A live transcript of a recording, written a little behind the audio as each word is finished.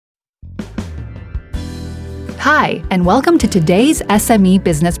Hi, and welcome to today's SME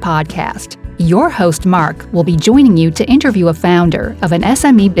Business Podcast. Your host, Mark, will be joining you to interview a founder of an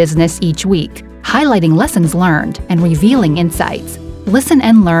SME business each week, highlighting lessons learned and revealing insights. Listen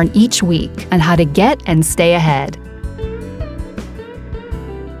and learn each week on how to get and stay ahead.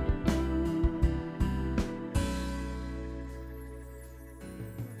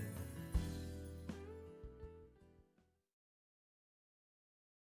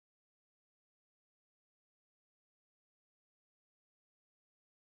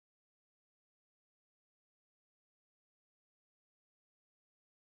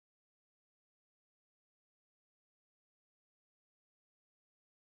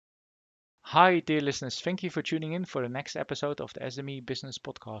 Hi, dear listeners. Thank you for tuning in for the next episode of the SME Business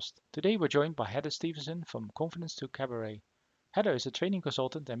Podcast. Today, we're joined by Heather Stevenson from Confidence to Cabaret. Heather is a training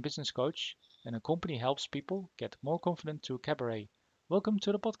consultant and business coach, and her company helps people get more confident through Cabaret. Welcome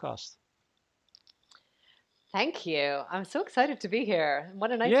to the podcast. Thank you. I'm so excited to be here.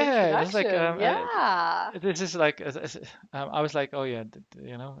 What a nice Yeah, that's like introduction. Yeah. this is like I was like, oh yeah,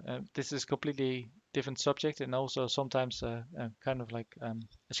 this is completely different subject, and also sometimes kind of like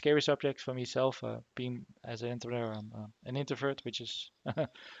a scary subject for myself. Being as an entrepreneur, I'm an introvert, which is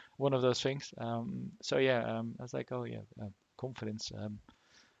one of those things. So yeah, I was like, oh yeah, confidence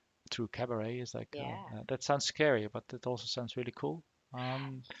through cabaret is like, oh, Yeah. that sounds scary, but it also sounds really cool.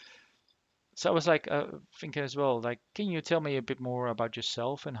 Um, so I was like thinking as well, like, can you tell me a bit more about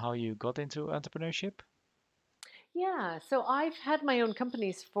yourself and how you got into entrepreneurship? Yeah. So I've had my own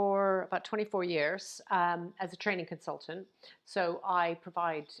companies for about 24 years as a training consultant. So I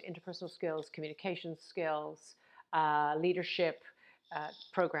provide interpersonal skills, communication skills, leadership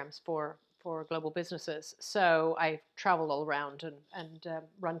programs for global businesses. So I travel all around and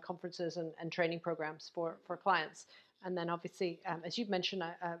run conferences and training programs for clients. And then obviously, as you've mentioned,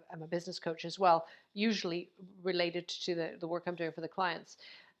 I'm a business coach as well, usually related to the work I'm doing for the clients.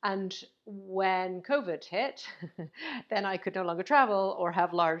 And when COVID hit, then I could no longer travel or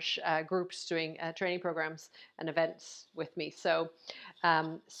have large groups doing training programs and events with me. So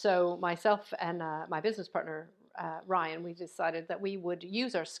myself and my business partner Ryan, we decided that we would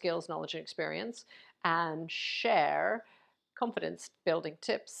use our skills, knowledge, and experience and share confidence building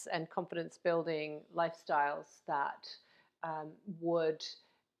tips and confidence building lifestyles that um, would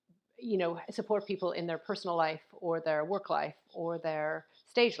support people in their personal life or their work life or their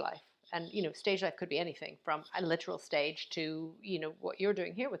stage life. And stage life could be anything from a literal stage to what you're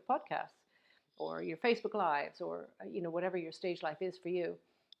doing here with podcasts or your Facebook lives or whatever your stage life is for you.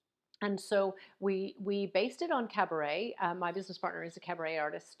 And so we based it on cabaret. My business partner is a cabaret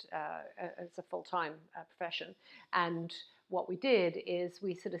artist. It's a full-time profession. And what we did is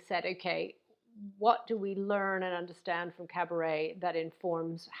we sort of said, okay, what do we learn and understand from cabaret that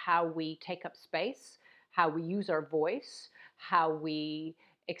informs how we take up space, how we use our voice, how we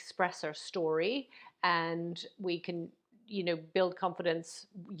express our story, and we can build confidence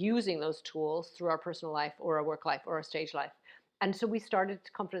using those tools through our personal life or our work life or our stage life. And so we started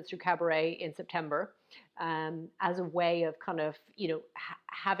Confidence Through Cabaret in September as a way of kind of,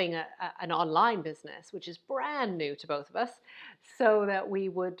 having an online business, which is brand new to both of us, so that we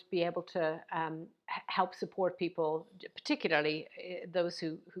would be able to help support people, particularly those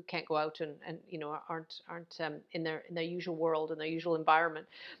who can't go out and aren't in their usual world, in their usual environment.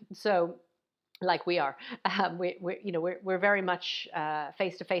 So like we are. We're very much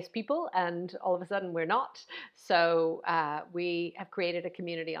face-to-face people, and all of a sudden we're not. So we have created a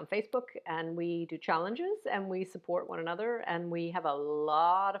community on Facebook, and we do challenges, and we support one another, and we have a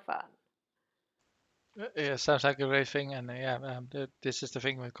lot of fun. Yeah, sounds like a great thing, and yeah, this is the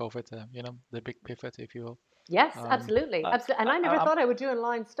thing with COVID, the big pivot, if you will. Yes, Um, absolutely, uh, absolutely. And I never I'm thought I would do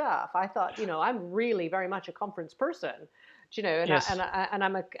online stuff. I thought, I'm really very much a conference person, and I, and yes. I,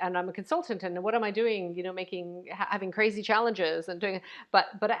 and I'm a consultant. And what am I doing? Having crazy challenges and doing.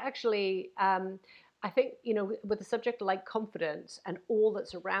 But actually, I think with a subject like confidence and all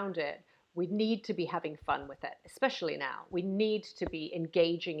that's around it, we need to be having fun with it, especially now. We need to be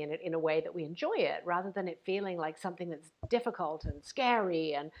engaging in it in a way that we enjoy it, rather than it feeling like something that's difficult and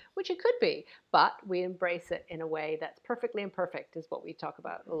scary, and which it could be, but we embrace it in a way that's perfectly imperfect, is what we talk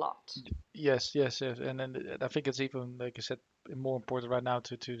about a lot. Yes, and then I think it's even, like I said, more important right now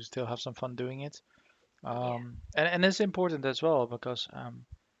to still have some fun doing it. Yeah. And it's important as well because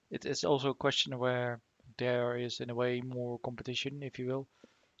it's also a question where there is in a way more competition, if you will,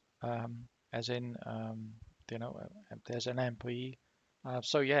 as in there's an employee.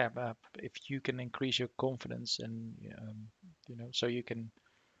 So yeah, if you can increase your confidence and so you can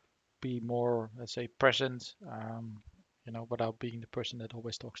be more, let's say, present, without being the person that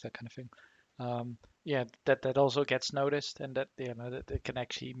always talks, that kind of thing. yeah, that also gets noticed, and that that it can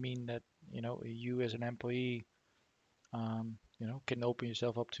actually mean that you as an employee can open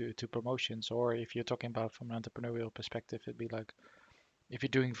yourself up to promotions. Or if you're talking about from an entrepreneurial perspective, it'd be like if you're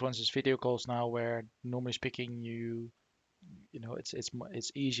doing, for instance, video calls now, where normally speaking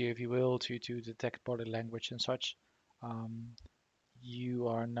it's easier, if you will, to detect body language and such. Um, you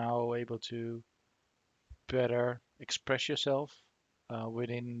are now able to better express yourself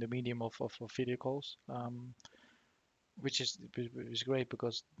within the medium of video calls, which is great,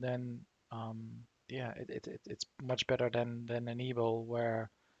 because then yeah, it's much better than an email, where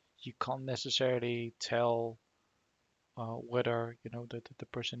you can't necessarily tell whether the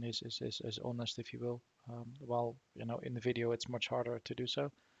person is honest, if you will. While in the video it's much harder to do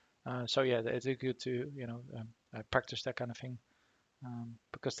so. So yeah, it's good to practice that kind of thing,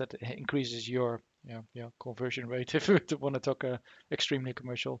 because that increases your conversion rate if you want to talk extremely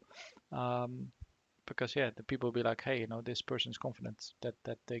commercial. Um, because yeah, the people will be like, hey, this person's confident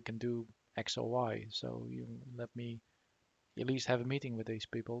that they can do X or Y, so you let me at least have a meeting with these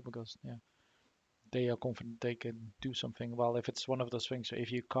people, because yeah, they are confident they can do something. Well, if it's one of those things,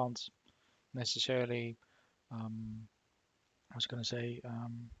 if you can't necessarily, um, I was going to say,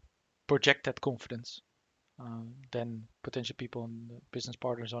 project that confidence, then potential people and business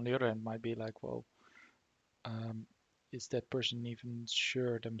partners on the other end might be like, well, um, is that person even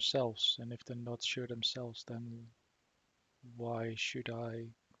sure themselves? And if they're not sure themselves, then why should I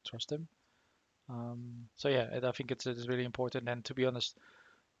trust them? So yeah, I think it's really important. And to be honest,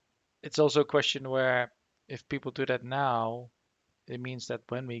 it's also a question where if people do that now, it means that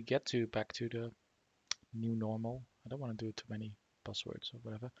when we get to back to the new normal, I don't want to do too many buzzwords or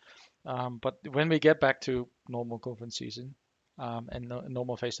whatever. But when we get back to normal conference season, and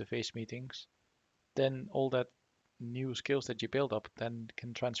normal face-to-face meetings, then all that new skills that you build up then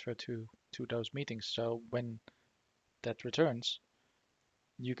can transfer to those meetings. So when that returns,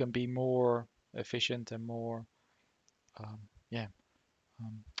 you can be more efficient and more, um, yeah,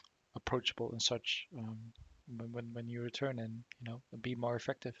 um, approachable and such, when you return, and be more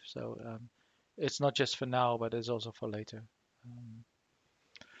effective. So it's not just for now, but it's also for later. Um,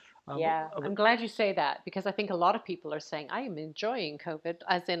 Yeah, but I'm glad you say that, because I think a lot of people are saying I am enjoying COVID,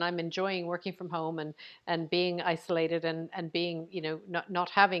 as in I'm enjoying working from home and being isolated and being, not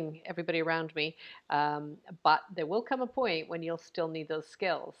having everybody around me. But there will come a point when you'll still need those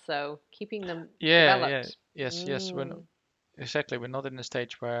skills. So keeping them yeah, yeah, developed. yes, Mm, exactly. We're not in a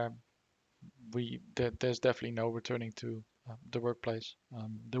stage where there's definitely no returning to the workplace.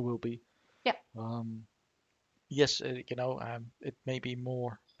 There will be. yeah. Um, yes, it may be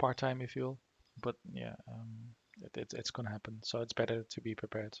more part-time, if you will, but yeah, it's gonna happen. So it's better to be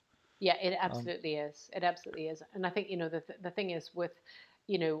prepared. Yeah, it Um, absolutely is. It absolutely is. And I think, the thing is with,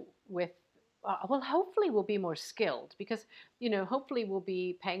 with, well, hopefully we'll be more skilled because, hopefully we'll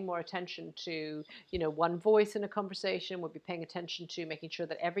be paying more attention to, one voice in a conversation. We'll be paying attention to making sure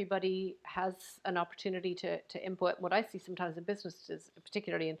that everybody has an opportunity to input. What I see sometimes in businesses,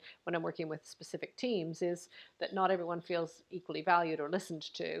 particularly when I'm working with specific teams, is that not everyone feels equally valued or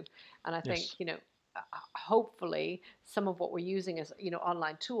listened to. And I think, yes, hopefully some of what we're using as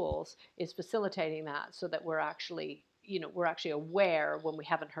online tools is facilitating that, so that we're actually aware when we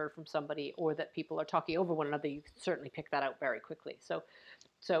haven't heard from somebody, or that people are talking over one another. You can certainly pick that out very quickly. So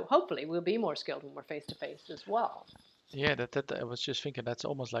hopefully we'll be more skilled when we're face to face as well. yeah. That I was just thinking that's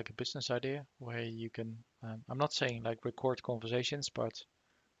almost like a business idea where you can. I'm not saying like record conversations, but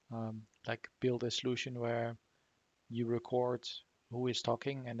like build a solution where you record who is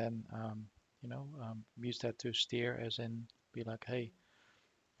talking, and then use that to steer, as in be like, hey,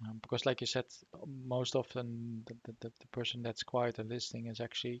 because like you said, most often the person that's quiet and listening is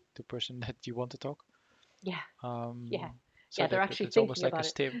actually the person that you want to talk. Yeah, yeah, Um, so yeah. They're that actually it's almost thinking like a about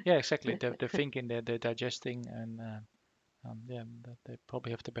steer. Yeah, exactly. They're thinking, they're digesting, and yeah, that they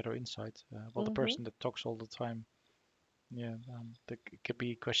probably have the better insight. While the it. person that talks all the time, yeah, it could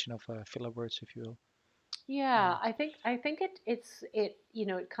be a question of filler words, if you will. Yeah, Um, I think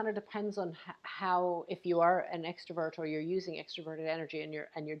it kind of depends on how, if you are an extrovert or you're using extroverted energy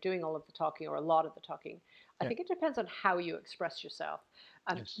and you're doing all of the talking or a lot of the talking. I yeah. think it depends on how you express yourself.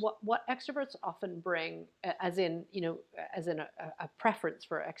 Yes. What extroverts often bring, as in a preference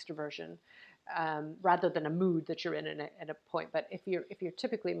for extroversion, rather than a mood that you're in at a point. But if you're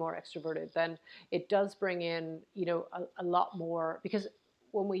typically more extroverted, then it does bring in a lot more, because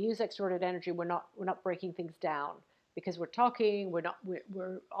when we use extroverted energy, we're not breaking things down, because we're talking.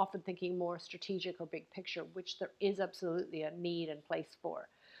 We're often thinking more strategic or big picture, which there is absolutely a need and place for.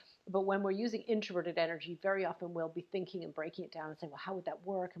 But when we're using introverted energy, very often we'll be thinking and breaking it down and saying, well, how would that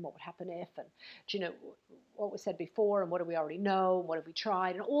work? And what would happen if? And do you know what was said before? And what do we already know? And what have we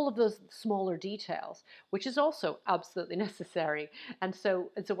tried? And all of those smaller details, which is also absolutely necessary. And so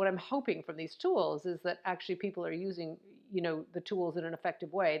what I'm hoping from these tools is that actually people are using, the tools in an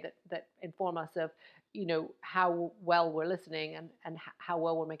effective way that inform us of, how well we're listening and how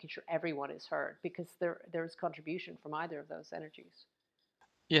well we're making sure everyone is heard, because there's contribution from either of those energies.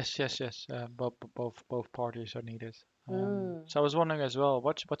 Yes, yes, yes. Both parties are needed. Mm. So I was wondering as well,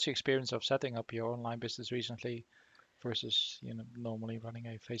 what's the experience of setting up your online business recently versus, normally running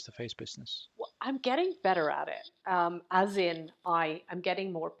a face-to-face business? Well, I'm getting better at it. As in, I'm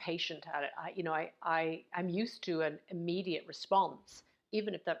getting more patient at it. I'm used to an immediate response,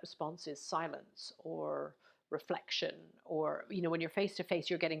 even if that response is silence or reflection, or when you're face to face,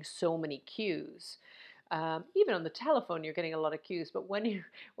 you're getting so many cues. Even on the telephone, you're getting a lot of cues. But when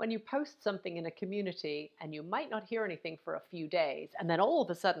you post something in a community and you might not hear anything for a few days, and then all of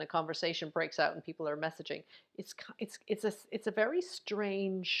a sudden a conversation breaks out and people are messaging, it's a very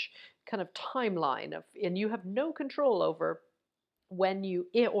strange kind of timeline of, and you have no control over when you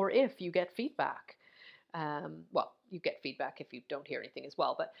or if you get feedback. Well, you get feedback if you don't hear anything as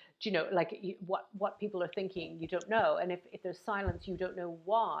well, but like what people are thinking, you don't know, and if there's silence, you don't know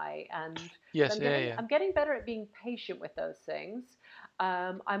why. But Yes, yeah, yeah. I'm getting better at being patient with those things.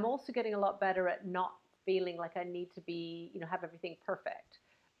 I'm also getting a lot better at not feeling like I need to be, have everything perfect.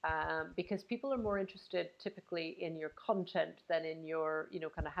 Because people are more interested typically in your content than in your,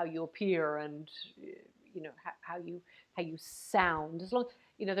 kind of how you appear and, how you sound. As long,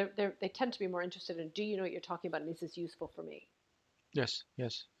 they tend to be more interested in, do you know what you're talking about, and is this useful for me? Yes,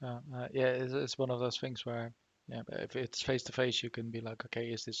 yes. Yeah, it's one of those things where, yeah, if it's face to face, you can be like, okay,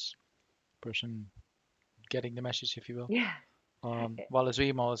 is this person getting the message, if you will? Yeah. While as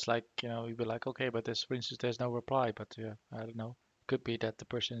email, it's like, you'd be like, okay, but for instance, there's no reply, but yeah, I don't know. Could be that the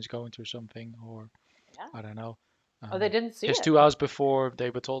person is going through something, or Yeah. I don't know. Oh, they didn't see Just it. 2 hours before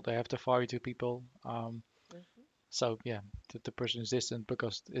they were told they have to fire 2 people. Mhm. So yeah, the person is distant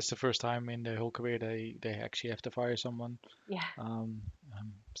because it's the first time in their whole career they actually have to fire someone. Yeah.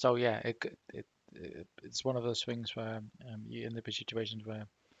 So yeah, it's one of those things where you end up in situations where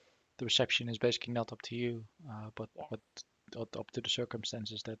the reception is basically not up to you, Yeah. but up to the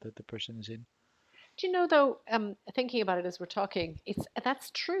circumstances that the person is in. Do you know though? Thinking about it as we're talking,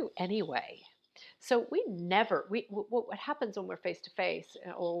 that's true anyway. So we never we what happens when we're face to face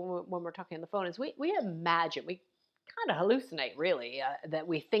or when we're talking on the phone is we imagine, we kind of hallucinate really, that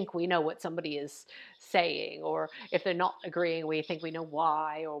we think we know what somebody is saying, or if they're not agreeing, we think we know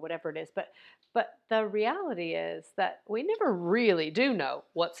why or whatever it is. But the reality is that we never really do know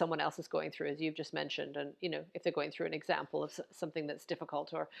what someone else is going through, as you've just mentioned, and if they're going through an example of something that's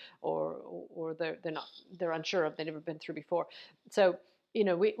difficult, or they're unsure of, they've never been through before. So we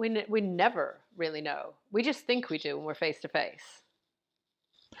never really know. We just think we do when we're face to face.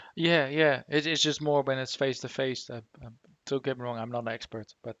 Yeah, yeah. It's just more when it's face to face. Don't get me wrong, I'm not an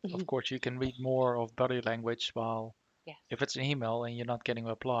expert, but of course you can read more of body language. While Yes. if it's an email and you're not getting a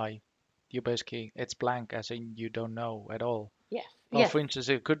reply, you basically it's blank, as in you don't know at all. Yes. Well, Yes. for instance,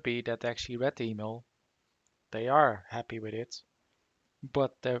 it could be that they actually read the email, they are happy with it,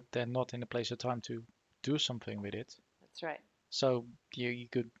 but they're not in a place or time to do something with it. That's right. So you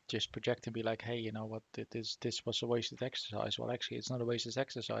could just project and be like, hey, you know what, this was a wasted exercise. Well, actually, it's not a wasted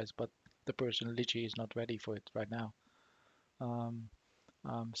exercise, but the person literally is not ready for it right now. Um,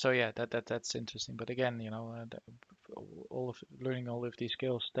 so yeah, that's interesting. But again, all of learning all of these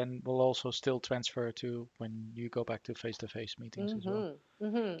skills then will also still transfer to when you go back to face-to-face meetings as well.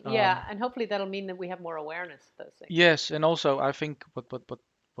 Yeah, Um, and hopefully that'll mean that we have more awareness of those things. yes, and also I think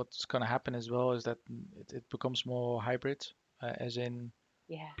what's going to happen as well is that it becomes more hybrid, as in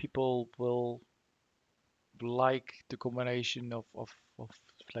Yeah. people will like the combination of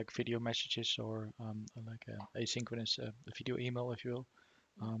like video messages or like asynchronous video email, if you will,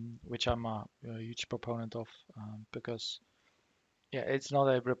 which I'm a huge proponent of, because yeah, it's not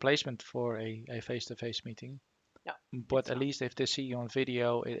a replacement for a face-to-face meeting, No, but it's at not. least if they see you on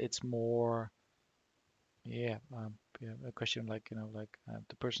video, it's more, yeah, yeah, a question like,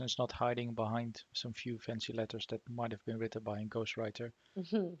 the person is not hiding behind some few fancy letters that might have been written by a ghostwriter,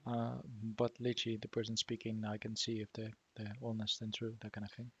 Hmm. uh, but literally the person speaking, I can see if they're honest and true, that kind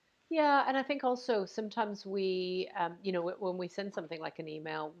of thing. Yeah, and I think also sometimes when we send something like an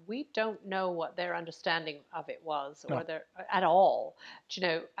email, we don't know what their understanding of it was, or No, their at all.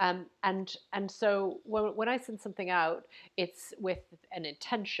 And so when I send something out, it's with an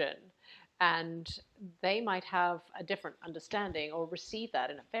intention, and they might have a different understanding or receive that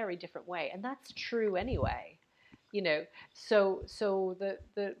in a very different way, and that's true anyway. You know, so the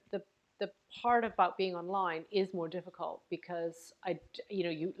part about being online is more difficult because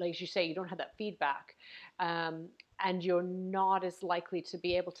you, like you say, you don't have that feedback, um, and you're not as likely to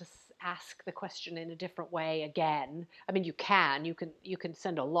be able to ask the question in a different way again. I mean, you can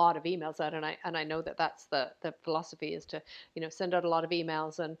send a lot of emails out, and I know that that's the philosophy, is to send out a lot of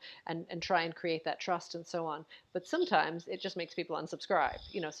emails and try and create that trust and so on. But sometimes it just makes people unsubscribe.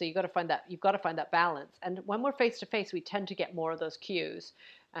 So you've got to find that balance. And when we're face to face, we tend to get more of those cues.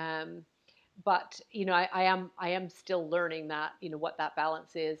 But I am still learning that, what that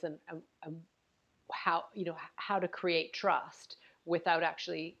balance is, and how to create trust without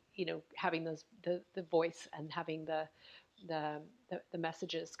actually having the voice and having the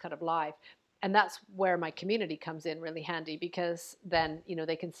messages kind of live. And that's where my community comes in really handy, because then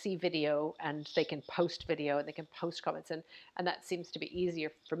they can see video and they can post video and they can post comments, and that seems to be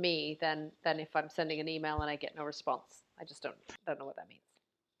easier for me than if I'm sending an email and I get no response. I just don't know what that means.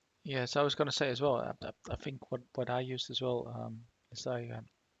 Yeah, so I was going to say as well, I think what I used as well, is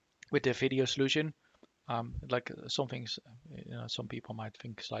with the video solution, like some things, some people might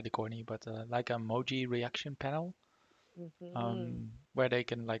think slightly corny, but like emoji reaction panel, Hmm. where they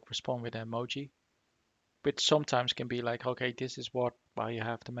can like respond with an emoji, which sometimes can be like, okay, this is what I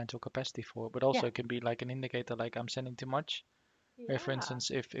have the mental capacity for, but Yeah. also it can be like an indicator, like I'm sending too much. Where, for Yeah.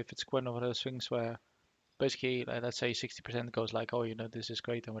 instance, if it's one of those things where basically, let's say 60% goes like, oh, this is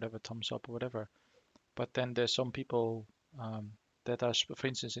great and whatever, thumbs up or whatever. But then there's some people, that are, for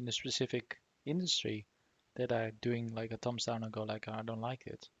instance, in a specific industry, that are doing like a thumbs down and go like, I don't like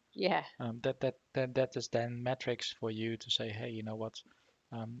it. Yeah. That is then metrics for you to say, hey, you know what?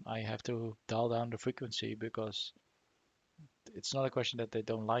 I have to dial down the frequency, because it's not a question that they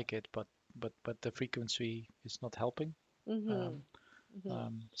don't like it, but the frequency is not helping. Hmm. Um,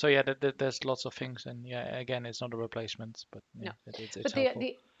 Hmm. so yeah, there's lots of things, and yeah, again, it's not a replacement, but No. yeah, it's But the, helpful.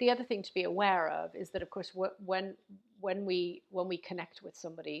 the the other thing to be aware of is that, of course, when we connect with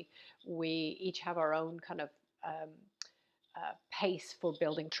somebody, we each have our own kind of um, pace for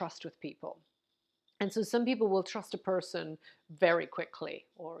building trust with people. And so some people will trust a person very quickly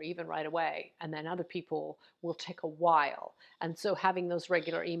or even right away, and then other people will take a while. And so having those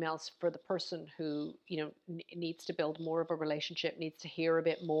regular emails for the person who, needs to build more of a relationship, needs to hear a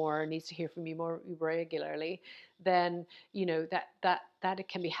bit more, needs to hear from you more regularly, then, that it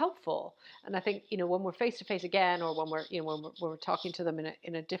can be helpful. And I think, when we're face to face again, or when we're talking to them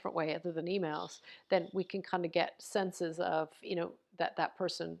in a different way other than emails, then we can kind of get senses of, that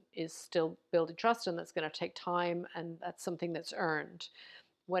person is still building trust, and that's going to take time, and that's something that's earned.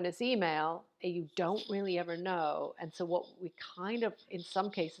 When it's email, you don't really ever know. And so what we kind of, in some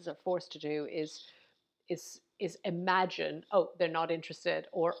cases, are forced to do is imagine, oh, they're not interested,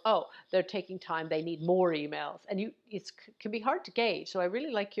 or oh, they're taking time, they need more emails. And it can be hard to gauge. So I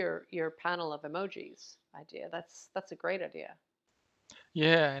really like your panel of emojis idea. That's a great idea.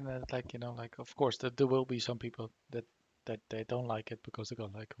 Yeah, and like like of course there will be some people that they don't like it, because they go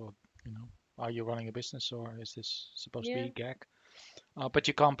like, well, you know, are you running a business, or is this supposed to Yeah. be gag? But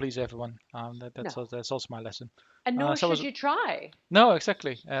you can't please everyone. No. That's also my lesson. And nor So I should was you try. No,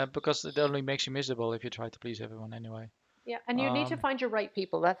 exactly, because it only makes you miserable if you try to please everyone anyway. Yeah, and you need to Um, find your right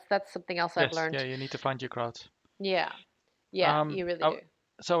people. That's something else I've yes, yeah, learned. you need to find your crowd. Yeah, yeah, Um, you really I, do.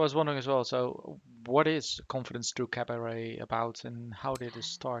 so I was wondering as well. So, what is Confidence Through Cabaret about, and how did it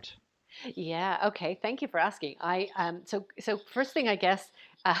start? Yeah, okay. Thank you for asking. So first thing, I guess,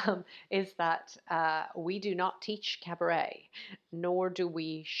 is that we do not teach cabaret, nor do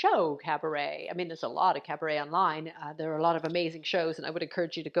we show cabaret. I mean, there's a lot of cabaret online. There are a lot of amazing shows, and I would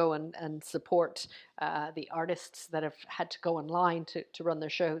encourage you to go and support the artists that have had to go online to run their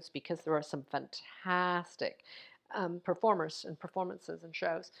shows, because there are some fantastic performers and performances and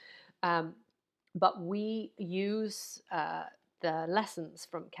shows. Um, but we use the lessons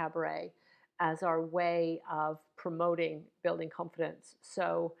from cabaret as our way of promoting building confidence.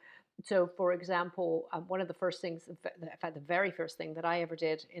 So for example, one of the first things, in fact, the very first thing that I ever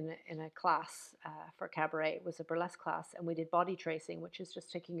did in a class for cabaret was a burlesque class, and we did body tracing, which is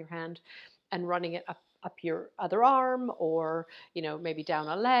just taking your hand and running it up your other arm, or maybe down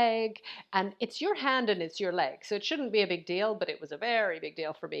a leg, and it's your hand and it's your leg, so it shouldn't be a big deal, but it was a very big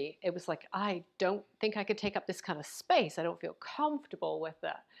deal for me. It was like, I don't think I could take up this kind of space. I don't feel comfortable with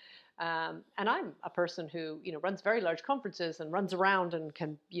that. And I'm a person who runs very large conferences and runs around and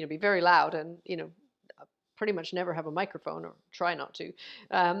can be very loud, and pretty much never have a microphone, or try not to.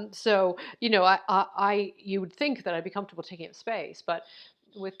 So you would think that I'd be comfortable taking up space, but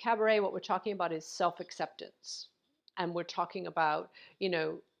with cabaret, what we're talking about is self-acceptance, and we're talking about,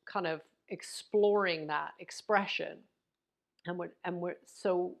 kind of exploring that expression,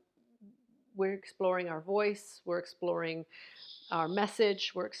 we're exploring our voice, we're exploring our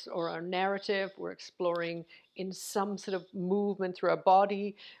message, or our narrative, we're exploring in some sort of movement through our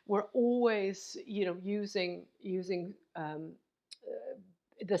body. We're always, using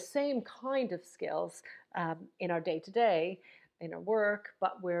the same kind of skills in our day to day, in our work,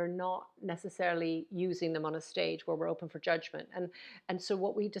 but we're not necessarily using them on a stage where we're open for judgment. And so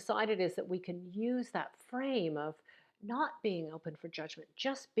what we decided is that we can use that frame of not being open for judgment,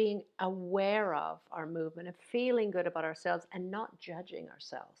 just being aware of our movement and feeling good about ourselves and not judging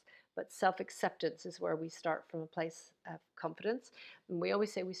ourselves. But self-acceptance is where we start from a place of confidence. And we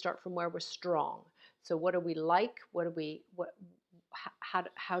always say we start from where we're strong. So what do we like?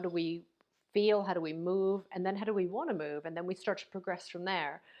 How do we feel? How do we move? And then how do we want to move? And then we start to progress from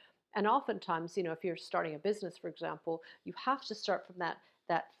there. And oftentimes, if you're starting a business, for example, you have to start from that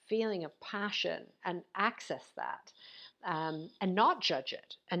feeling of passion and access that, and not judge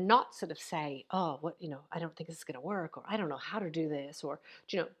it, and not sort of say, oh, I don't think this is going to work, or I don't know how to do this, or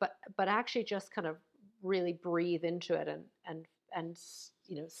but actually just kind of really breathe into it and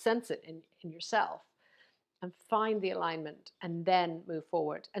sense it in yourself, and find the alignment, and then move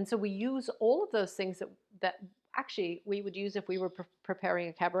forward. And so we use all of those things that actually we would use if we were preparing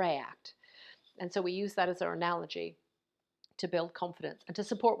a cabaret act. And so we use that as our analogy to build confidence and to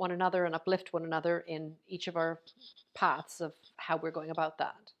support one another and uplift one another in each of our paths of how we're going about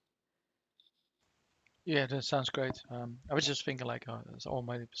that. Yeah, that sounds great. I was just thinking like, it's all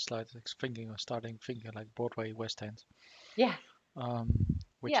my slides like, thinking like Broadway West End, Yeah,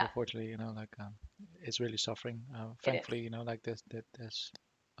 which yeah, unfortunately, is really suffering. it is. Thankfully, like there's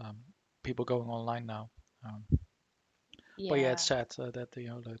um, people going online now. Um, but yeah, it's Yeah. sad that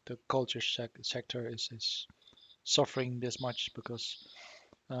the culture sector is suffering this much because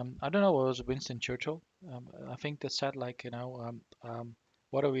I don't know. It was Winston Churchill. I think that said like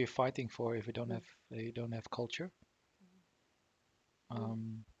what are we fighting for if we don't have culture? Mm.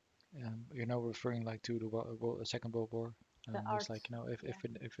 Um, referring like to the Second World War. The It's arts. like Yeah.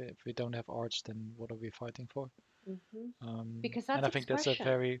 if we don't have arts, then what are we fighting for? Hmm. Um, Because and that's I think that's a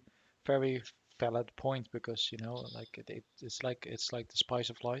expression. very valid point because like it's like the spice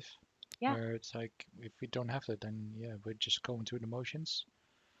of life, Yeah. where it's like if we don't have it, then yeah, we're just going through the motions.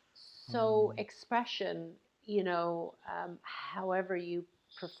 So Um, expression, however you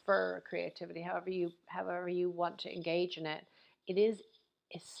prefer creativity, however you want to engage in it, it is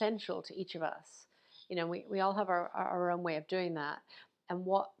essential to each of us. We all have our own way of doing that. And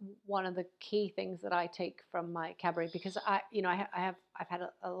one of the key things that I take from my cabaret, because I've had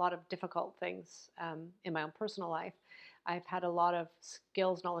a lot of difficult things in my own personal life. I've had a lot of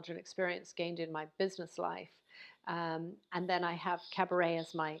skills, knowledge, and experience gained in my business life, and then I have cabaret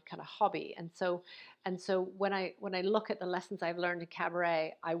as my kind of hobby. And so when I look at the lessons I've learned in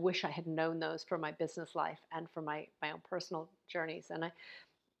cabaret, I wish I had known those for my business life and for my own personal journeys. And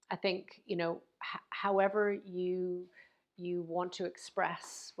I think, however you want to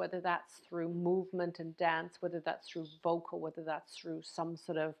express, whether that's through movement and dance, whether that's through vocal, whether that's through some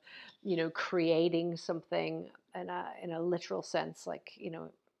sort of, creating something in a literal sense, like,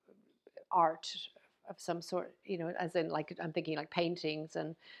 art of some sort, as in, like, I'm thinking like paintings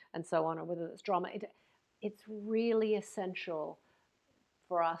and so on, or whether it's drama. It's really essential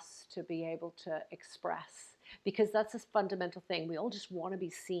for us to be able to express, because that's a fundamental thing. We all just want to be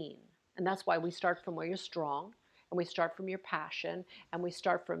seen. And that's why we start from where you're strong, and we start from your passion, and we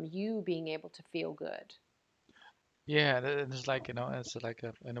start from you being able to feel good. yeah, it's like it's like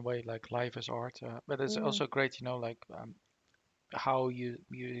in a way like life is art, but it's Mm. also great, like how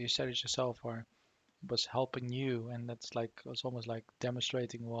you said it yourself, or was helping you, and that's like it's almost like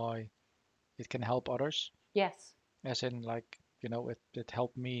demonstrating why it can help others, Yes. as in like it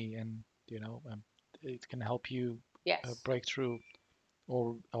helped me, and it can help you Yes. break through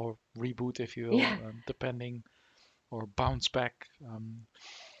or reboot, if you will, Yeah. depending, or bounce back,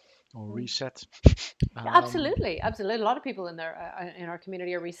 or Mm. reset. Um, Absolutely, absolutely. A lot of people in our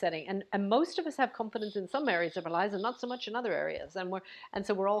community are resetting, and most of us have confidence in some areas of our lives, and not so much in other areas. And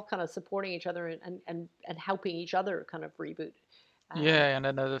so we're all kind of supporting each other and helping each other kind of reboot. Um, yeah, and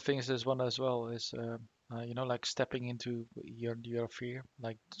then other things as one as well is like stepping into your fear,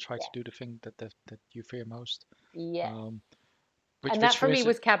 like try to yes, do the thing that you fear most. yes. Um, which And which that for for me is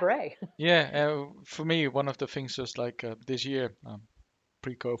was cabaret. yeah, for me one of the things was like this year,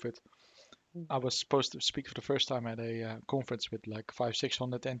 pre-COVID, I was supposed to speak for the first time at a conference with like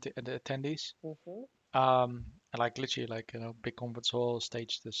 500-600 attendees. Mm-hmm. Um, like literally like big conference hall,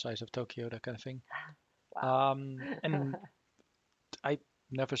 stage the size of Tokyo, that kind of thing. Wow. And I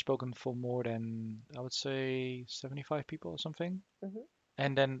never spoken for more than I would say 75 people or something. Hmm.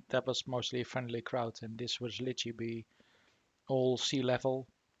 And then that was mostly a friendly crowd, and this was literally be all C-level,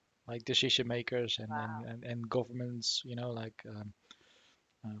 like decision makers Wow. and governments, like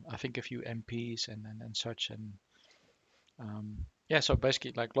I think a few MPs and such, and yeah, so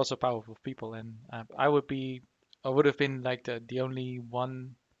basically like lots of powerful people, and I would have been like the only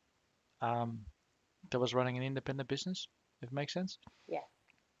one um, that was running an independent business, if it makes sense. Yes.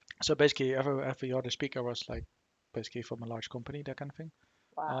 So basically, every other speaker was like basically from a large company, that kind of thing.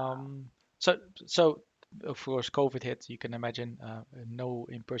 Wow. Um, so so of course, COVID hit. You can imagine no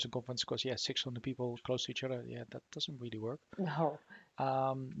in-person conference because yeah, 600 people close to each other. Yeah, that doesn't really work. No.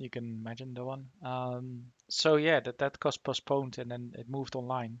 You can imagine the one. So yeah, that got postponed and then it moved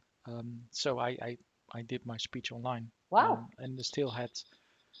online. So I did my speech online, Wow. and I still had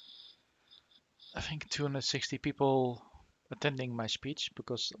I think 260 people attending my speech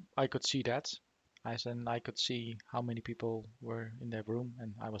because I could see that. As in, I could see how many people were in that room,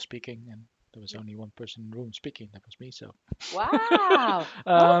 and I was speaking, and there was only one person in the room speaking. That was me. So, Wow.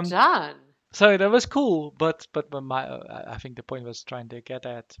 Well um, done. so that was cool. But my I think the point was trying to get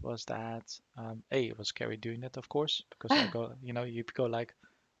at was that it was scary doing it, of course, because I go, you go like,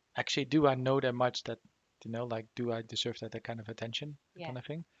 actually, do I know that much that, like, do I deserve that kind of attention, that Yes. kind of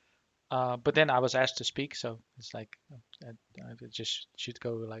thing. But then I was asked to speak, so it's like I just should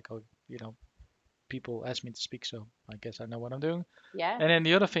go like, oh, people ask me to speak, so I guess I know what I'm doing. Yes. And then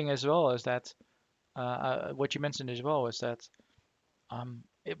the other thing as well is that what you mentioned as well is that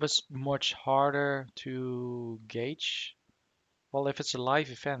it was much harder to gauge. Well, if it's a live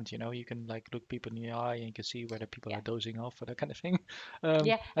event, you can like look people in the eye and you can see whether people are Yes. dozing off or that kind of thing. Yeah.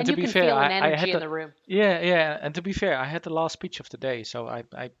 And And to you be can fair, feel an I energy had in the the room. yeah, and to be fair, I had the last speech of the day, so I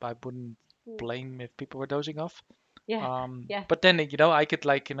wouldn't Mm. blame if people were dozing off. Yeah. Yeah. But then I could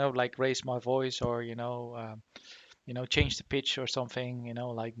like like raise my voice or change the pitch or something,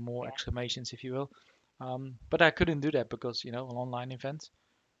 like more Yes. exclamations if you will. But I couldn't do that because an online event.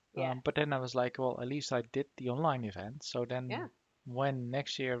 Yes. But then I was like, well, at least I did the online event. So Yeah. then when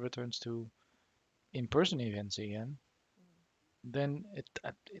next year returns to in-person events again, then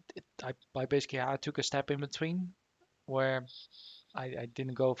I basically I took a step in between where I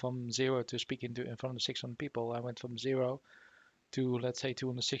didn't go from zero to speaking to in front of 600 people. I went from zero to let's say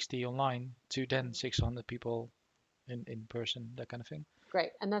 260 online to then 600 people in person, that kind of thing.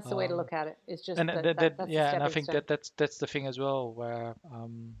 Great. And that's the way to Um, look at it. It's just and that's a yeah, and I stepping think stone. that's the thing as well where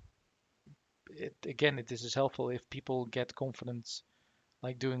this is helpful if people get confidence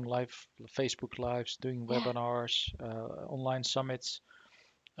like doing live Facebook lives, doing Yeah. webinars, online summits.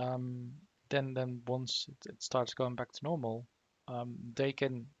 Um, then once it starts going back to normal, they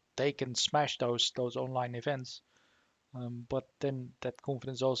can smash those online events. But then that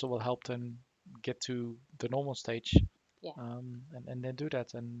confidence also will help them get to the normal stage, Yeah. and then do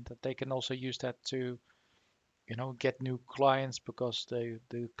that, and that they can also use that to get new clients because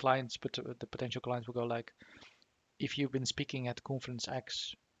the clients but the potential clients will go like, if you've been speaking at conference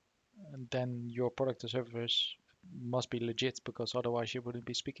X, then your product or service must be legit because otherwise you wouldn't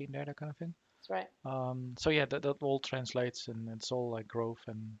be speaking there, that kind of thing. That's right. So yeah, that all translates and it's all like growth,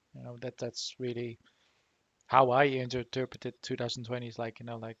 and that's really how I interpreted 2020 is like,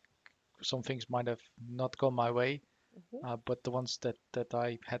 like some things might have not gone my way, Hmm. but the ones that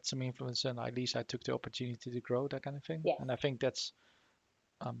I had some influence in, at least I took the opportunity to grow, that kind of thing. Yes. And I think that's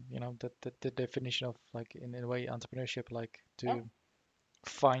the definition of like in a way entrepreneurship, like Yeah. to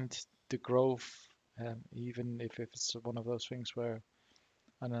find the growth, even if it's one of those things where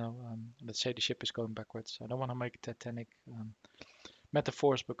I don't know, let's say the ship is going backwards. I don't want to make Titanic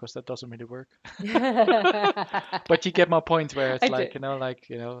metaphors because that doesn't really work. But you get my point where it's I do. like,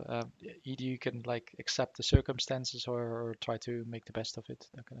 either you can like accept the circumstances or try to make the best of it,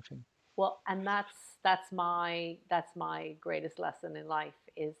 that kind of thing. Well, and that's my greatest lesson in life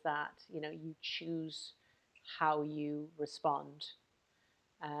is that you choose how you respond.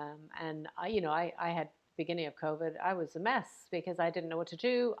 And I had beginning of COVID, I was a mess because I didn't know what to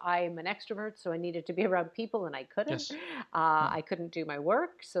do. I'm an extrovert, so I needed to be around people, and I couldn't. Yes. Yeah. I couldn't do my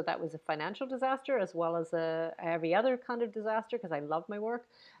work, so that was a financial disaster as well as every other kind of disaster because I love my work.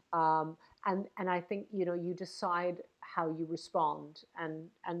 Um, and I think you decide how you respond,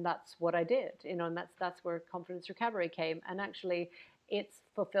 and that's what I did. And that's where Confidence Recovery came, and actually, it's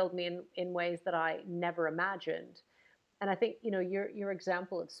fulfilled me in ways that I never imagined. And I think your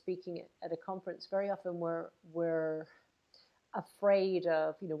example of speaking at a conference, very often we're afraid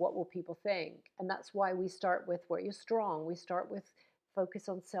of, what will people think? And that's why we start with where you're strong. We start with focus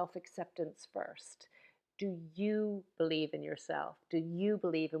on self-acceptance first. Do you believe in yourself? Do you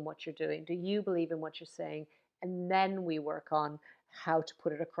believe in what you're doing? Do you believe in what you're saying? And then we work on how to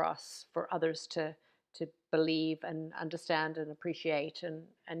put it across for others to believe and understand and appreciate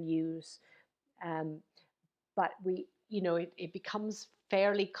and use. Um, but it becomes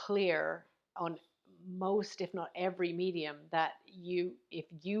fairly clear on most, if not every medium, that if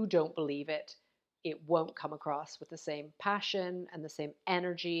you don't believe it, it won't come across with the same passion and the same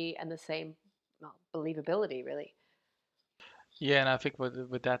energy and the same, well, believability, really. Yeah, and I think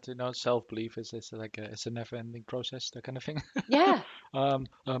with that, self-belief is like it's a never-ending process, that kind of thing. Yeah.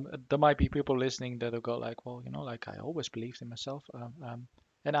 There might be people listening that will go like, well, like I always believed in myself, and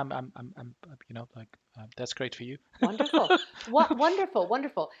like that's great for you. Wonderful. What wonderful,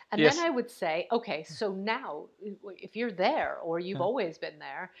 wonderful. And then Yes. I would say, okay, so now if you're there or you've Uh, always been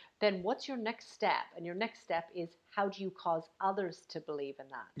there, then what's your next step? And your next step is, how do you cause others to believe in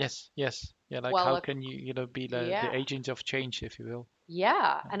that? yes. Yes. Yeah. Like Well, how can you, be the yeah. agent of change, if you will?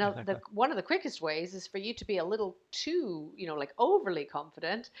 Yeah, and Exactly. one of the quickest ways is for you to be a little too, like overly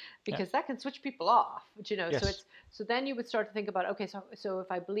confident, Yeah. because that can switch people off. So Yes. so then you would start to think about, okay, so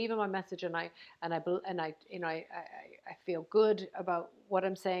if I believe in my message and I I feel good about what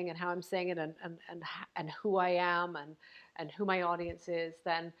I'm saying and how I'm saying it and who I am and who my audience is,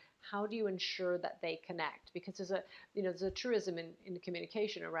 then how do you ensure that they connect? Because there's a truism in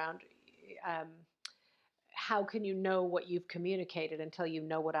communication around. Um, how can you know what you've communicated until you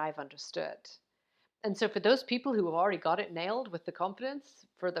know what I've understood? And so, for those people who have already got it nailed with the confidence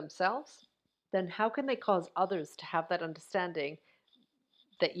for themselves, then how can they cause others to have that understanding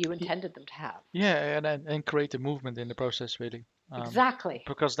that you Y- intended them to have? Yeah, and create a movement in the process, really. Exactly.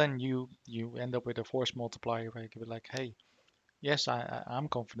 Because then you end up with a force multiplier where you can be like, hey, yes, I'm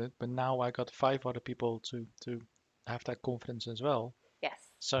confident, but now I got 5 other people to have that confidence as well.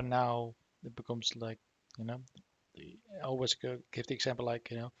 Yes. So now it becomes like, I always give the example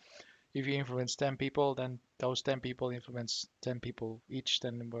like, if you influence 10 people, then those 10 people influence 10 people each.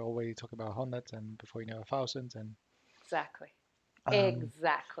 Then we're already talking about 100, and before you know, 1,000. And Exactly. um,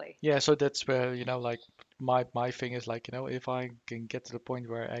 Exactly. yeah, so that's where, like my thing is like, if I can get to the point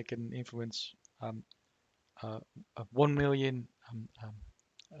where I can influence um, uh, 1 million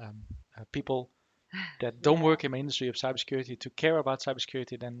people that don't Yeah. work in my industry of cybersecurity to care about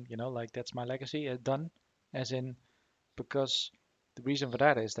cybersecurity, then like that's my legacy done. As in, because the reason for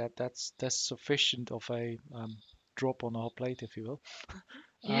that is that's sufficient of a drop on the hot plate, if you will,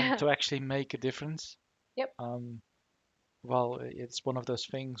 Yeah. to actually make a difference. Yep. Um, well, it's one of those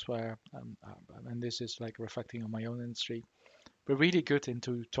things where, and this is like reflecting on my own industry, we're really good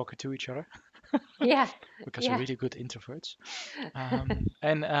into talking to each other Yeah. because we're Yeah. really good introverts.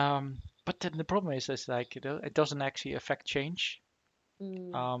 And but then the problem is like it doesn't actually affect change.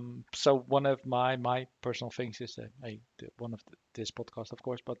 Mm, So one of my personal things is that one of this podcast, of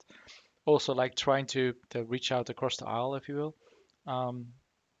course, but also like trying to reach out across the aisle, if you will, um,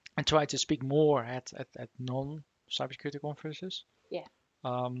 and try to speak more at non cybersecurity conferences. yeah.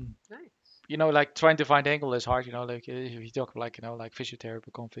 Um, Nice. like trying to find angle is hard. Like if you talk like like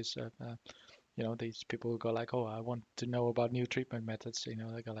physiotherapy conference, these people who go like, oh, I want to know about new treatment methods. They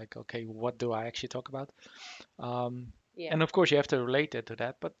go like, okay, what do I actually talk about? Um, Yeah. and of course you have to relate it to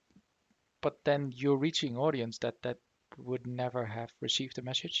that, but then you're reaching audience that would never have received the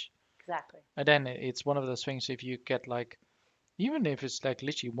message. Exactly. And then it's one of those things, if you get like, even if it's like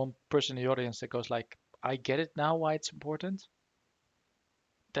literally one person in the audience that goes like, I get it now why it's important,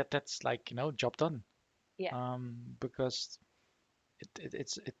 that's like, job done. Yeah. Because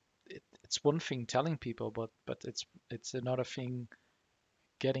it's one thing telling people, but it's another thing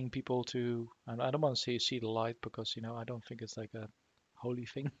getting people to, and I don't want to say see the light because, I don't think it's like a holy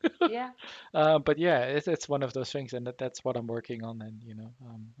thing. Yeah. But yeah, it's one of those things, and that's what I'm working on,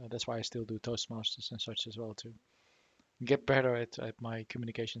 and that's why I still do Toastmasters and such as well to get better at my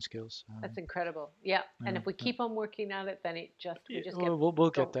communication skills. That's incredible. Yeah. And Yeah, if we yeah. keep on working at it, then we just get We'll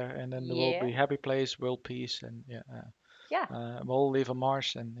get go. there, and then there will Yeah. be happy place, world peace, and yeah, Yeah. we'll live on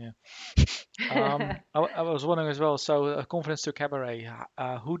Mars, and yeah. I was wondering as well. So, a conference to cabaret,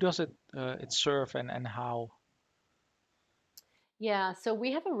 who does it serve and how? Yeah, so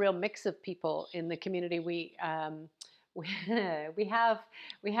we have a real mix of people in the community. We we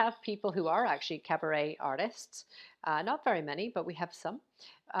have people who are actually cabaret artists. Not very many, but we have some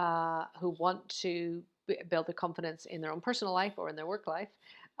who want to build their confidence in their own personal life or in their work life.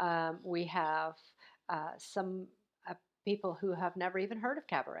 We have some people who have never even heard of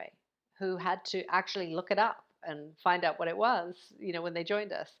cabaret, who had to actually look it up and find out what it was, when they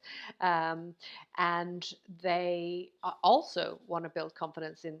joined us. And they also want to build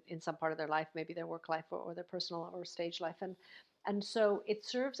confidence in some part of their life, maybe their work life or their personal or stage life. And so it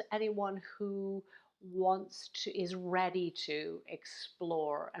serves anyone who is ready to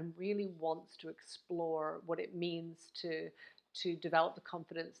explore and really wants to explore what it means to develop the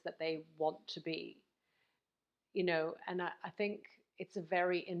confidence that they want to be. And I think it's a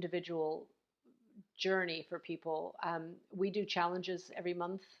very individual journey for people. We do challenges every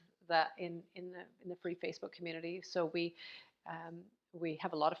month that in the free Facebook community. So we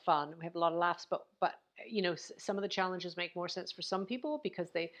have a lot of fun. We have a lot of laughs. But some of the challenges make more sense for some people because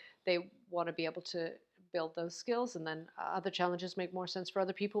they want to be able to build those skills, and then other challenges make more sense for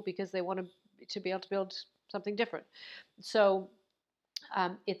other people because they want to be able to build something different. So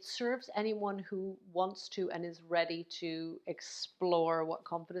it serves anyone who wants to and is ready to explore what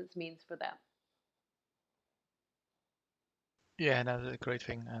confidence means for them. Yeah, and that's a great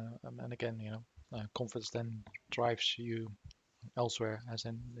thing. And again, confidence then drives you elsewhere, as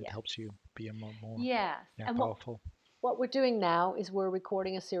in it Yes. helps you be a more Yes. And powerful. what we're doing now is we're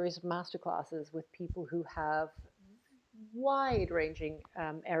recording a series of masterclasses with people who have wide-ranging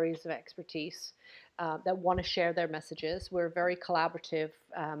areas of expertise that want to share their messages. We're a very collaborative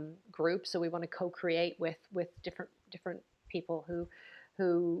group, so we want to co-create with different people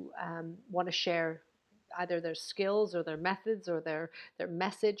who want to share either their skills or their methods or their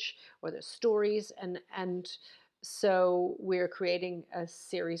message or their stories, and so we're creating a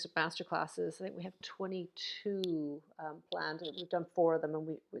series of masterclasses. I think we have 22 planned. We've done 4 of them,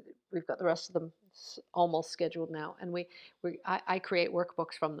 and we've got the rest of them almost scheduled now. And I create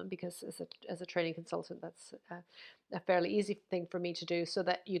workbooks from them because as a training consultant, that's a fairly easy thing for me to do, so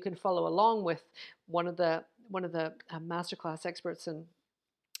that you can follow along with one of the masterclass experts and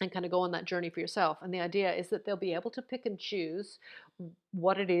kind of go on that journey for yourself. And the idea is that they'll be able to pick and choose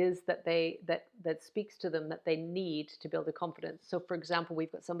what it is that that speaks to them that they need to build their confidence. So for example,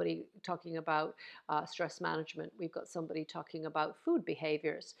 we've got somebody talking about stress management. We've got somebody talking about food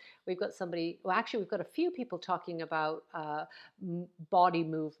behaviors. We've got a few people talking about body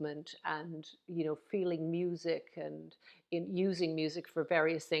movement and feeling music and in using music for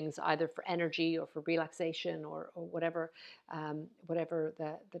various things, either for energy or for relaxation or whatever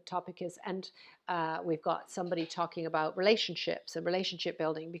the topic is. And we've got somebody talking about relationships and relationship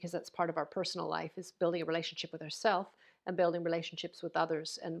building, because that's part of our personal life, is building a relationship with ourselves and building relationships with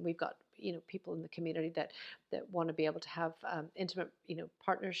others. And we've got people in the community that want to be able to have intimate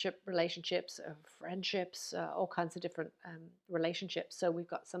partnership relationships, friendships, all kinds of different relationships. So we've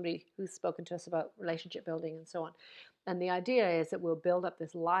got somebody who's spoken to us about relationship building and so on. And the idea is that we'll build up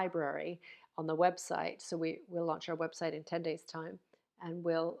this library on the website. So we'll launch our website in 10 days' time, and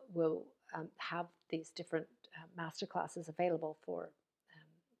we'll have these different masterclasses available for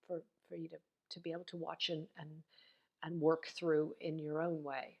you to be able to watch and work through in your own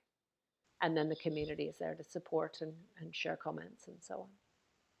way. And then the community is there to support and share comments and so on.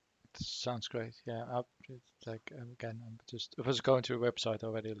 Sounds great. Yeah, it's like again, I was going to a website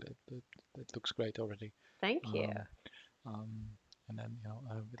already. It looks great already. Thank you. And then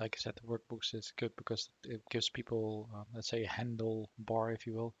like I said, the workbooks is good because it gives people, let's say, a handlebar, if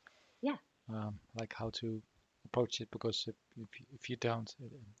you will. Yeah. Like how to approach it, because if you don't,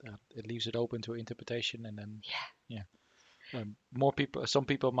 it leaves it open to interpretation, and then more people. Some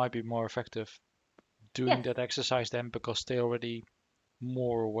people might be more effective doing that exercise then because they're already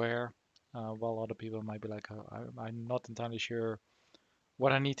more aware, while other people might be like, I'm not entirely sure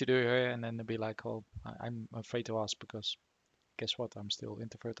what I need to do here, and then they'll be like, oh, I'm afraid to ask because guess what, I'm still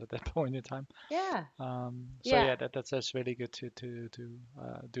introvert at that point in time. Yeah. So that's really good to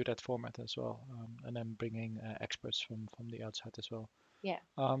do that format as well, and then bringing experts from the outside as well. Yeah.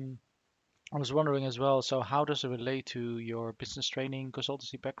 I was wondering as well, so how does it relate to your business training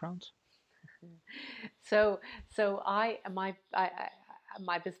consultancy background? So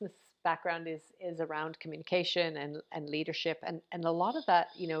my business background is around communication and leadership, and a lot of that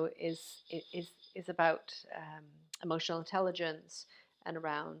is about emotional intelligence and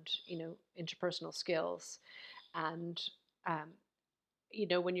around interpersonal skills. And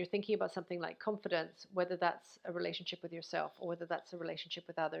when you're thinking about something like confidence, whether that's a relationship with yourself or whether that's a relationship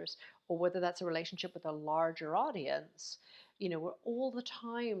with others or whether that's a relationship with a larger audience, we're all the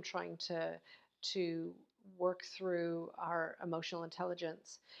time trying to work through our emotional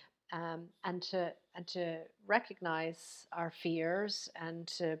intelligence, and to recognize our fears and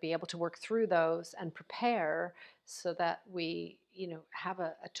to be able to work through those and prepare so that we have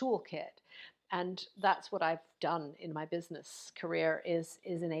a toolkit. And that's what I've done in my business career is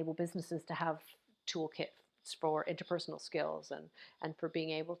enable businesses to have toolkit for interpersonal skills and for being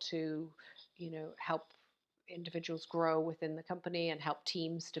able to, help individuals grow within the company and help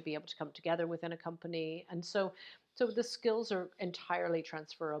teams to be able to come together within a company. And so the skills are entirely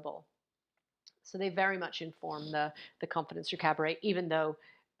transferable. So they very much inform the Confidence Through Cabaret, even though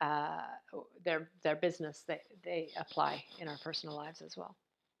uh, their business, they apply in our personal lives as well.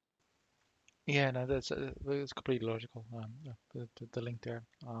 Yeah, no, that's completely logical. Yeah, the link there.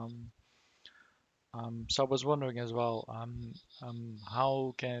 So I was wondering as well,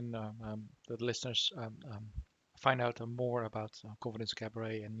 how can the listeners find out more about Confidence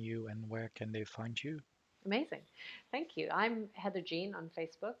Cabaret and you, and where can they find you? Amazing. Thank you. I'm Heather Jean on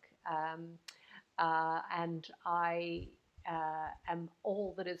Facebook, and I am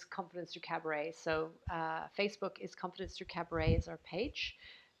all that is Confidence Through Cabaret. So Facebook is Confidence Through Cabaret is our page.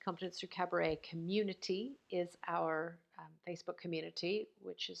 Confidence Through Cabaret Community is our Facebook community,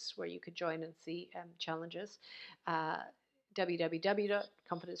 which is where you could join and see challenges.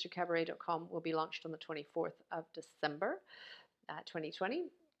 www.confidencethroughcabaret.com will be launched on the 24th of December,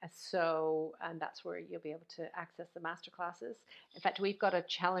 2020. So, and that's where you'll be able to access the masterclasses. In fact, we've got a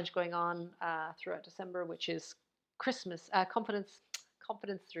challenge going on throughout December, which is Christmas confidence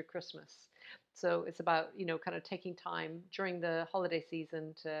through Christmas. So it's about kind of taking time during the holiday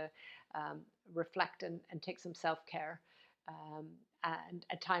season to reflect and take some self-care, and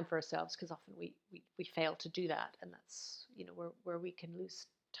a time for ourselves, because often we fail to do that, and that's where we can lose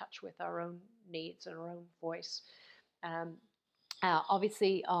touch with our own needs and our own voice.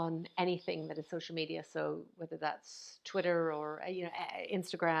 Obviously on anything that is social media, so whether that's Twitter or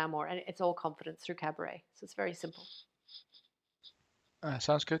Instagram, or it's all Confidence Through Cabaret. So it's very simple.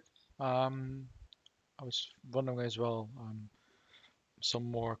 Sounds good. I was wondering as well,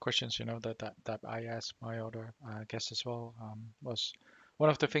 some more questions, that I asked my other guests as well. Was one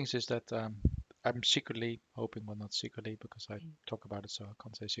of the things is that I'm secretly hoping, well, not secretly because I talk about it, so I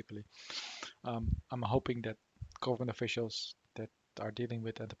can't say secretly. I'm hoping that government officials that are dealing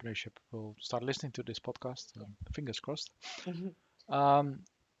with entrepreneurship will start listening to this podcast. Fingers crossed.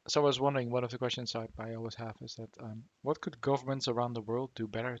 So I was wondering, one of the questions I always have is that what could governments around the world do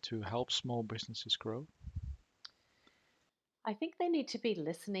better to help small businesses grow? I think they need to be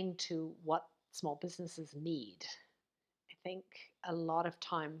listening to what small businesses need. I think a lot of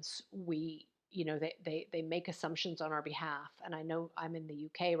times they make assumptions on our behalf. And I know I'm in the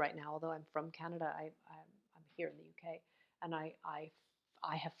UK right now, although I'm from Canada, I'm here in the UK. And I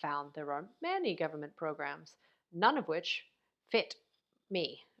have found there are many government programs, none of which fit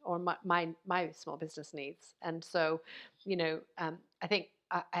me or my small business needs. And so, I think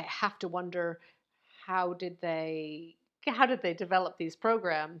I have to wonder, how did they develop these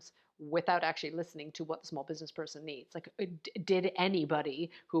programs without actually listening to what the small business person needs? Like, did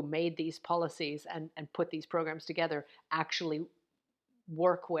anybody who made these policies and put these programs together actually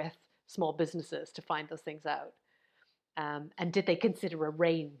work with small businesses to find those things out? And did they consider a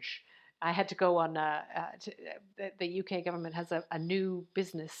range? I had to go on the UK government has a new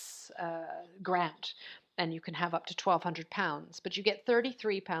business grant, and you can have up to £1,200, but you get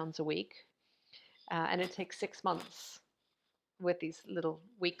 £33 a week, and it takes 6 months with these little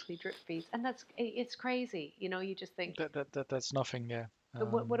weekly drip fees, and it's crazy. You just think That's nothing. Yeah.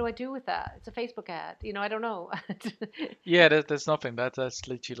 what do I do with that? It's a Facebook ad. I don't know. Yeah, that's nothing. That's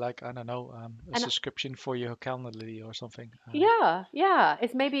literally like, I don't know, a And subscription for your Calendly or something. yeah,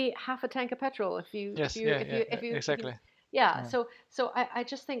 it's maybe half a tank of petrol if you Yes, yeah, exactly. yeah. Yeah. So I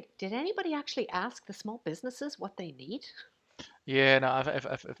just think, did anybody actually ask the small businesses what they need? Yeah, no,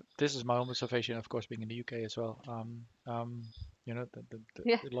 this is my own observation, of course, being in the UK as well. Yeah. A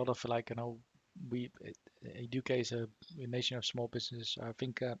lot of like, we UK is a nation of small businesses. I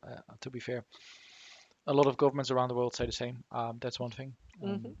think, to be fair, a lot of governments around the world say the same. That's one thing.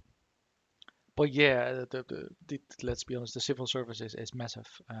 Hmm. But yeah, let's be honest, the civil service is massive,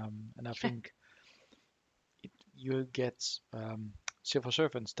 and I think you get civil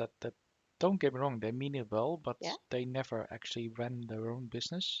servants that don't get me wrong, they mean it well, but Yeah. they never actually ran their own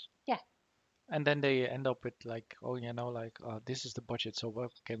business. Yeah. And then they end up with like, oh, like, this is the budget, so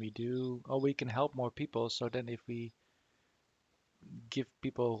what can we do? Oh, we can help more people. So then if we give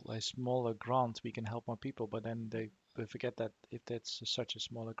people a smaller grant, we can help more people. But then they forget that if that's such a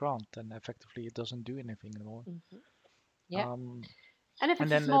smaller grant, then effectively it doesn't do anything anymore. Hmm. Yeah. Um, And if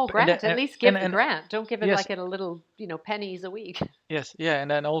and it's a then small grant, at least give the grant. Don't give it yes, like in a little, pennies a week. yes, yeah, and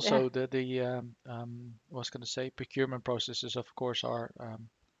then Yeah. also I was going to say procurement processes, of course, are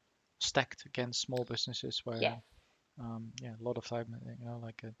stacked against small businesses where Yes. yeah, a lot of time,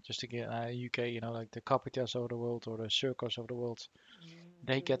 like just to get UK, like the Capitals of the world or the Circos of the world,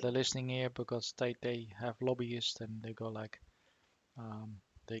 they get the listening ear because they have lobbyists and they go like, um,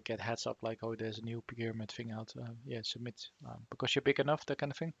 they get heads up like, oh, there's a new procurement thing out, yeah, submit because you're big enough, that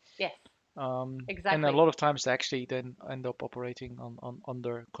kind of thing. Yes, And a exactly. lot of times they actually then end up operating on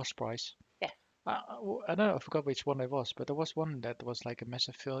under cost price. Yes. I don't know, I forgot which one it was, but there was one that was like a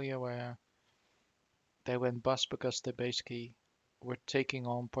massive failure where they went bust because they basically were taking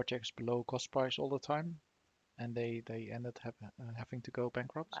on projects below cost price all the time, and they ended having to go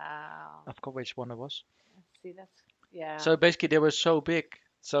bankrupt. Wow. I forgot which one it was. See, that's yeah. So basically, they were so big,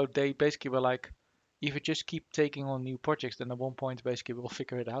 so they basically were like, if you just keep taking on new projects, then at one point basically we'll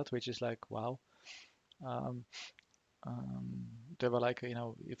figure it out, which is like, wow. Um, they were like,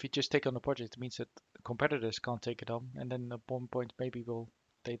 if you just take on the project, it means that competitors can't take it on, and then at one point maybe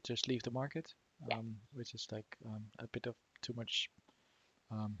they just leave the market, which is like a bit of too much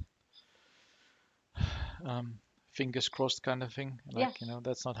um, fingers crossed kind of thing. Like,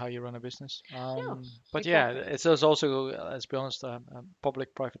 that's not how you run a business. No, But yeah, exactly. it's also, let's be honest,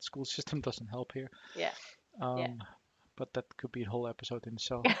 public-private school system doesn't help here. Yeah. Yeah. But that could be a whole episode in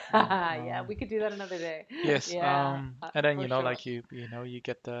itself. Yeah, we could do that another day. Yes. Yeah, And then for sure. like you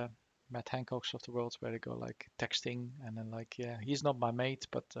get the Matt Hancocks of the world where they go like texting and then like, yeah, he's not my mate,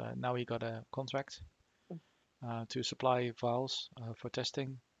 but now he got a contract to supply vials for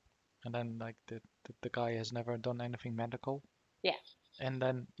testing, and then like the guy has never done anything medical. Yeah. And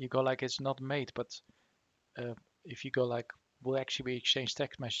then you go like, it's not mate, but if you go like, we'll actually exchange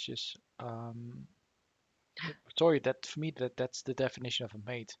text messages. Sorry, that for me that's the definition of a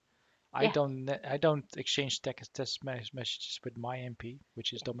mate. I don't exchange text messages with my MP,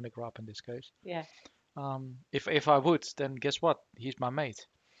 which is Dominic Raab in this case. Yeah. If I would, then guess what? He's my mate.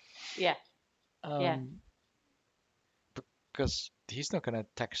 Yeah. Yeah. Because he's not gonna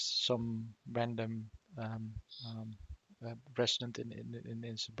text some random resident in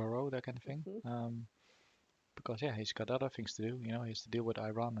his borough, that kind of thing. Because yeah, he's got other things to do. He has to deal with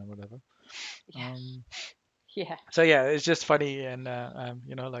Iran and whatever. Yeah. Yeah. So yeah, it's just funny, and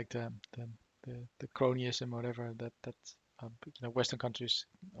like the cronyism, whatever that Western countries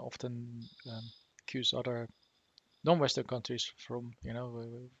often accuse other non-Western countries from.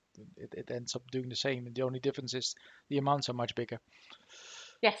 It ends up doing the same, and the only difference is the amounts are much bigger.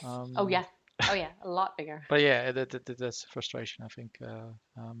 Yes. Oh yeah. Oh yeah, a lot bigger. But yeah, that's frustration, I think,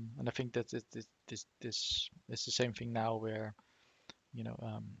 and I think that this is the same thing now, where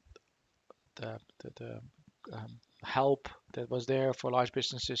the help that was there for large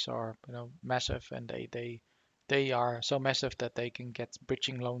businesses are massive, and they are so massive that they can get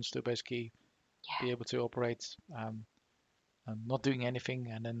bridging loans to basically be able to operate, not doing anything,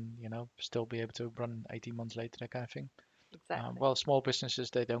 and then still be able to run 18 months later, that kind of thing. Exactly. Well, small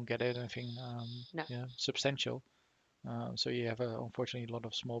businesses, they don't get anything No. substantial. So you have unfortunately a lot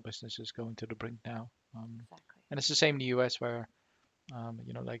of small businesses going to the brink now. Exactly. And it's the same in the US, where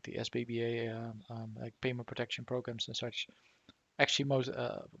like the SBBA, like payment protection programs and such. Actually,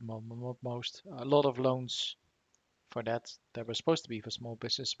 a lot of loans for that were supposed to be for small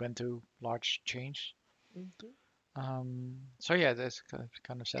business went to large chains. So yeah, that's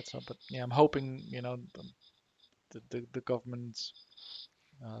kind of sad stuff. But yeah, I'm hoping the government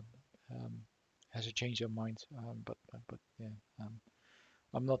has a change of mind. But yeah,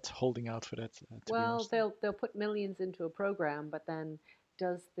 I'm not holding out for that. To be honest. They'll put millions into a program, but then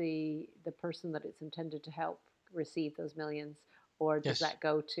does the person that it's intended to help receive those millions, or does that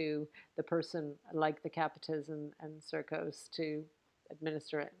go to the person like the Capitas and Circos to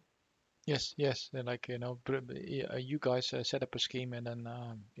administer it? Yes. They're like, you guys set up a scheme, and then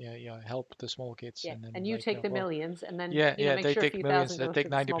help the small kids. Yeah. And then and you like, take the millions, and then make they sure take millions. They take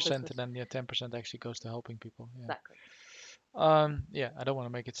 90%, and then 10% actually goes to helping people. Yeah. Exactly. I don't want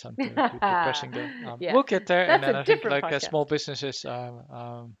to make it sound too depressing though. We'll get there. That's and then a I think different like podcast. Small businesses.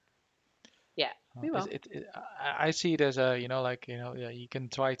 We will. I see it as you can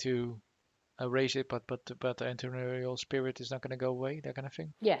try to raise it, but the entrepreneurial spirit is not going to go away. That kind of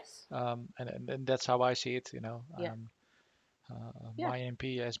thing. Yes. And that's how I see it. Yeah. My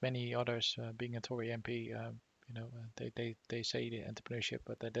MP, as many others, being a Tory MP, they say the entrepreneurship,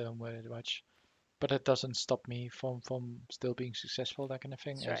 but they don't wear it much. But it doesn't stop me from still being successful, that kind of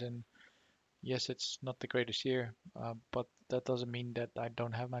thing. That's As in, yes, it's not the greatest year, but that doesn't mean that I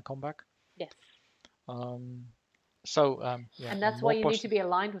don't have my comeback. Yes. And that's why you need to be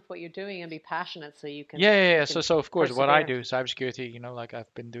aligned with what you're doing and be passionate, so you can. So of course, what I do, cybersecurity, like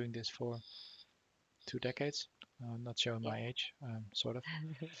I've been doing this for 2 decades. not showing Yeah. my age, sort of.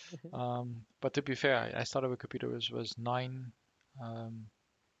 But to be fair, I started with computers was 9, um,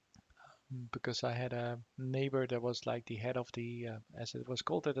 because I had a neighbor that was like the head of the, as it was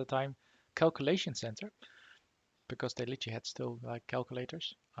called at the time, calculation center, because they literally had still like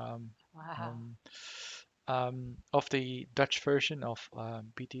calculators. Wow. Um, of the Dutch version of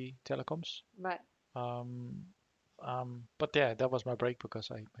BT Telecoms. Right. Um, but yeah, that was my break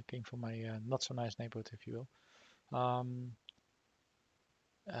because I came from a not so nice neighborhood, if you will.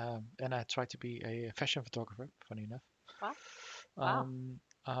 And I tried to be a fashion photographer, funny enough. Wow. Wow.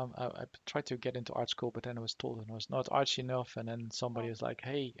 Um, I tried to get into art school, but then I was told I was not artsy enough. And then somebody Oh. was like,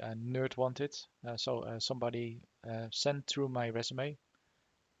 "Hey, a nerd wanted." So somebody sent through my resume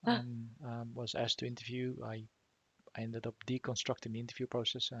and was asked to interview. I ended up deconstructing the interview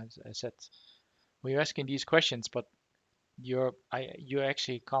process. And I said, "Well, you're asking these questions, but you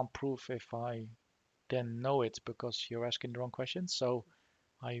actually can't prove if I then know it because you're asking the wrong questions." So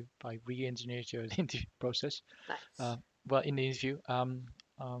I re-engineered your interview process. Nice. Uh, well, in the interview. Um,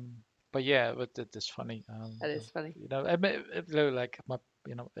 but yeah, but that's funny. That is funny. Like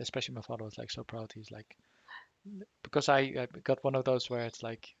especially my father was like so proud. He's like, because I got one of those where it's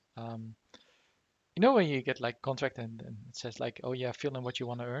like, when you get like contract and it says like, oh yeah, fill in what you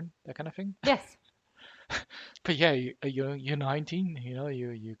want to earn, that kind of thing. Yes. But yeah, you're 19,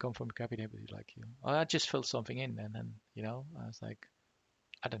 you come from a capital, but you're like, oh, I just filled something in, and then I was like,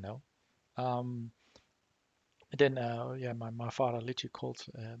 I don't know. Um, then yeah, my father literally called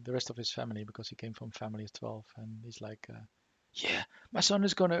the rest of his family because he came from a family of 12, and he's like, yeah, my son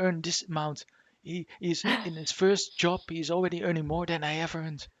is gonna earn this amount. He's in his first job. He's already earning more than I ever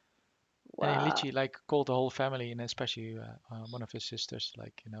earned. And he Wow. literally like called the whole family, and especially one of his sisters.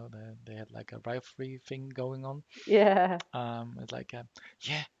 Like they had like a rivalry thing going on. Yeah. It's like,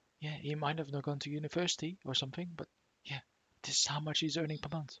 yeah, yeah, he might have not gone to university or something, but yeah, this is how much he's earning per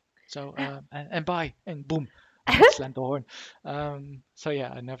month. So and bye, and boom, slammed the horn. So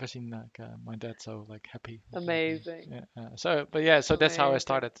yeah, I never seen like my dad so like happy. Amazing. Yeah. But yeah, so that's how I Amazing.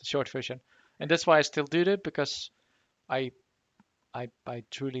 started short version, and that's why I still do it because I I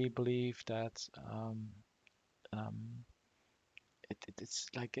truly believe that um, it's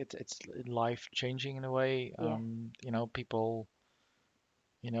like it's life changing in a way. Yeah. People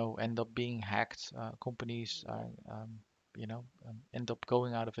end up being hacked. Companies Yeah. end up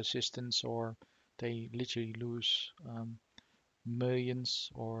going out of existence, or they literally lose millions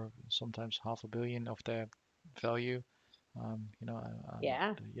or sometimes half a billion of their value.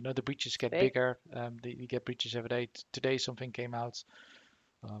 Yeah. The breaches It's get big. bigger. You get breaches every day. Today something came out,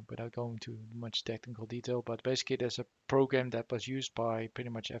 without going into much technical detail, but basically there's a program that was used by pretty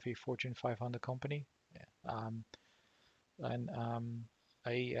much every Fortune 500 company. Um, and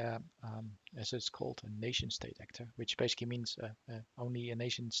as it's called, a nation state actor, which basically means only a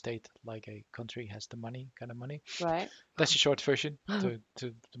nation state, like a country, has the money, kind of money. Right. That's the short version to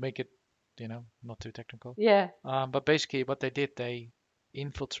make it, not too technical. Yeah. But basically, what they did, they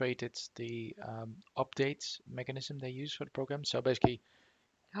infiltrated the updates mechanism they use for the program. So basically,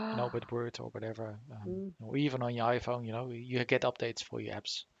 with Word or whatever, Mm. or even on your iPhone, you get updates for your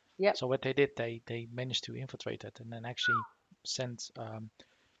apps. Yep. So what they did, they managed to infiltrate it and then actually sent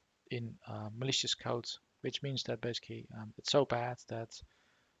in malicious code, which means that basically it's so bad that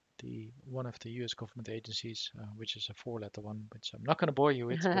the one of the U.S. government agencies, which is a four-letter one, which I'm not going to bore you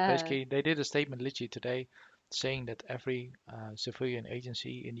with, but basically they did a statement literally today saying that every civilian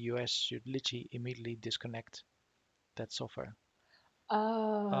agency in the U.S. should literally immediately disconnect that software.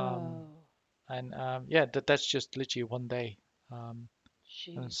 Um, Oh. and yeah, that's just literally one day. And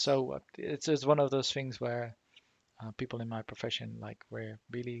Jeez. so it's one of those things where people in my profession like we're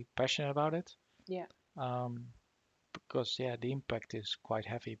really passionate about it. Yeah. Um, because yeah, the impact is quite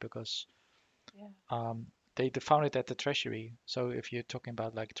heavy because Yeah. um, they found it at the Treasury. So if you're talking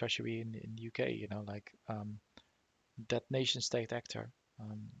about like Treasury in UK, like that nation state actor,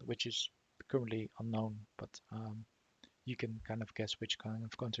 which is currently unknown, but you can kind of guess which kind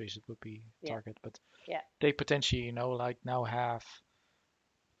of countries it would be Yeah. target. But Yeah. they potentially, like now have,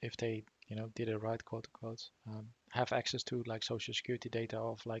 if they, did it right, quote unquote, have access to like social security data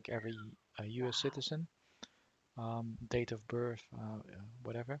of like every US Wow. citizen, date of birth,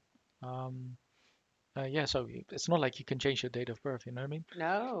 whatever. Um, yeah, so it's not like you can change your date of birth, you know what I mean?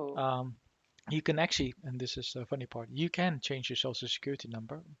 No. Um, you can actually, and this is the funny part, you can change your social security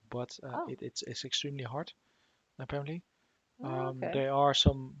number, but Oh. it's extremely hard, apparently. Oh, okay. There are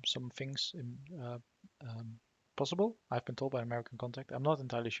some things um, possible. I've been told by American contact. I'm not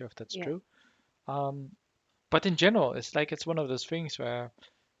entirely sure if that's Yeah. true. Um, but in general, it's like it's one of those things where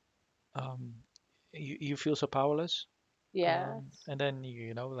um, you feel so powerless. Yes. And then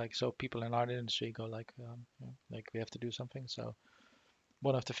like so people in our industry go like like we have to do something. So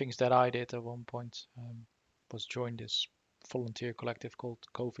one of the things that I did at one point was join this volunteer collective called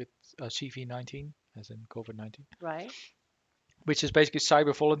COVID CV19, as in COVID-19, Right. which is basically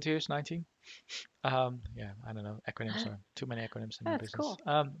Cyber Volunteers 19. Yeah, I don't know, acronyms are too many acronyms in our That's business.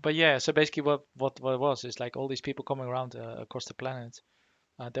 cool. But yeah, so basically what it was is like all these people coming around across the planet.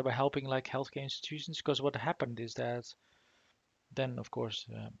 They were helping like healthcare institutions because what happened is that then of course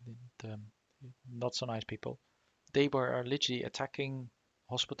the not so nice people they were literally attacking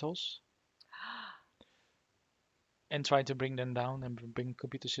hospitals and trying to bring them down and bring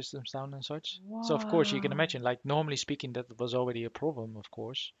computer systems down and such. So of course you can Wow. imagine, like normally speaking, that was already a problem, of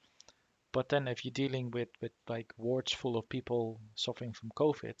course. But then if you're dealing with like wards full of people suffering from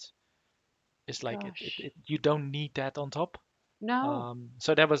COVID, it's like Gosh. you don't need that on top. No.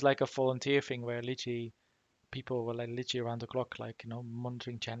 So that was like a volunteer thing where literally people were like literally around the clock, like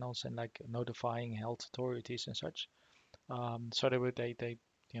monitoring channels and like notifying health authorities and such. So they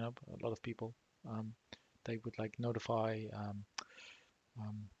a lot of people um, they would like notify um,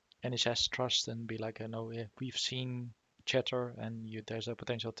 NHS Trust and be like, I know yeah, we've seen chatter and there's a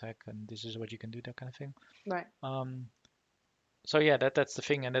potential attack and this is what you can do, that kind of thing. Right. Um, so yeah, that's the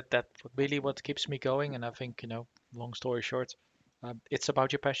thing, and that really what keeps me going. And I think long story short, it's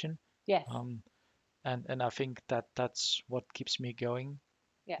about your passion, Yes. um, and I think that's what keeps me going.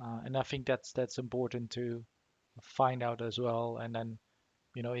 Yeah. And I think that's important to find out as well. And then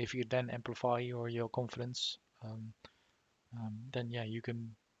if you then amplify your confidence, then yeah, you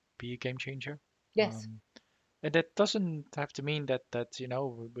can be a game changer. Yes. Um, and that doesn't have to mean that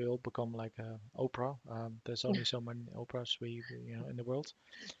we'll become like Oprah. There's only so many Oprahs in the world.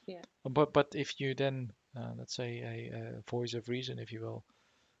 Yeah. But if you then let's say a voice of reason, if you will,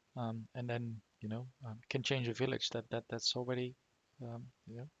 and then can change a village, that's already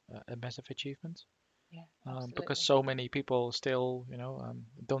a massive achievement. Yeah. Because Absolutely. so many people still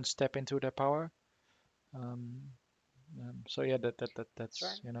don't step into their power. Um, so yeah, That's right. that's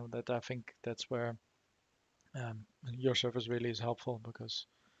that I think that's where your service really is helpful because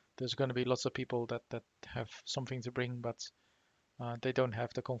there's going to be lots of people that have something to bring, but they don't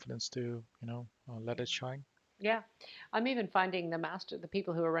have the confidence to let it shine. Yeah, I'm even finding the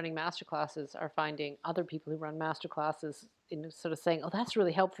people who are running master classes are finding other people who run master classes, sort of saying, "Oh, that's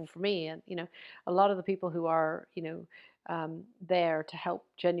really helpful for me." And a lot of the people who are, there to help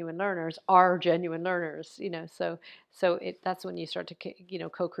genuine learners are genuine learners. So that's when you start to,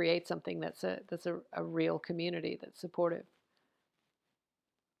 co-create something that's a real community that's supportive.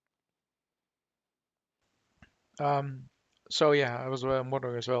 Um, so yeah, I was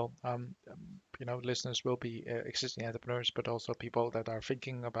wondering as well. Listeners will be existing entrepreneurs, but also people that are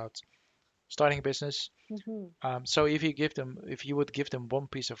thinking about starting a business. Hmm. So if you would give them one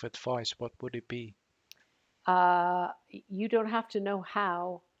piece of advice, what would it be? You don't have to know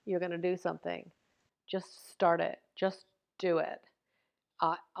how you're going to do something. Just start it. Just do it.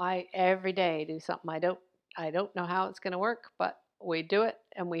 I every day do something I don't know how it's going to work, but we do it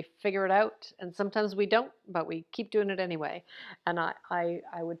and we figure it out. And sometimes we don't, but we keep doing it anyway. And I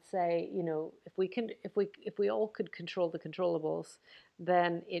would say, if we all could control the controllables,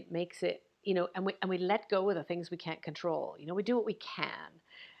 then it makes it, and we let go of the things we can't control. We do what we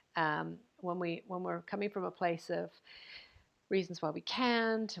can. When we're coming from a place of reasons why we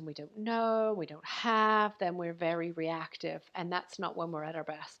can't and we don't know, we don't have, then we're very reactive. And that's not when we're at our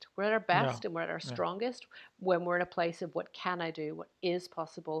best. We're at our No, best and we're at our yeah, strongest when we're in a place of what can I do, what is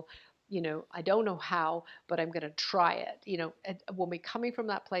possible. I don't know how, but I'm going to try it. And when we're coming from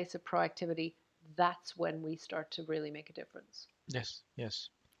that place of proactivity, that's when we start to really make a difference. yes, yes,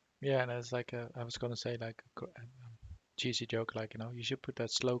 yeah. And it's like I was gonna say like cheesy joke, like you should put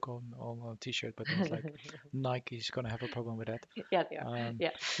that slogan on a t-shirt, but then it's like Nike's gonna have a problem with that. Yeah, they are. Um,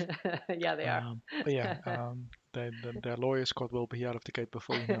 Yeah. Yeah, they are. but yeah, their lawyer Scott will be out of the gate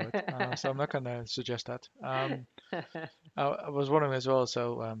before you know it. So I'm not gonna suggest that. I was wondering as well,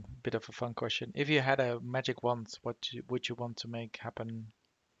 so bit of a fun question. If you had a magic wand, would you want to make happen?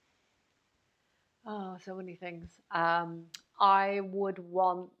 Oh, so many things. I would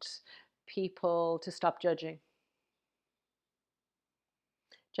want people to stop judging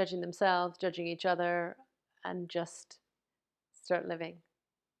themselves, judging each other, and just start living.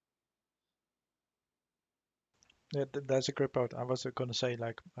 Yeah, that's a great part. I was gonna say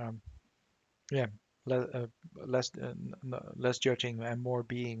like yeah, le less less judging and more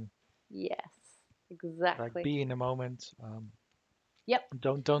being, Yes, like exactly. be in the moment. Yep.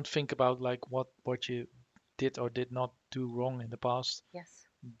 Don't think about like what you did or did not do wrong in the past. Yes.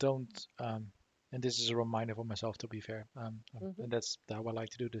 Don't and this is a reminder for myself, to be fair. Mhm. And that's how I like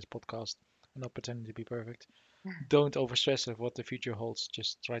to do this podcast. I'm not pretending to be perfect. Don't overstress of what the future holds.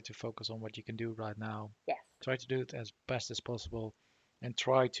 Just try to focus on what you can do right now. Yes. Try to do it as best as possible, and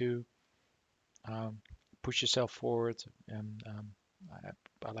try to push yourself forward. And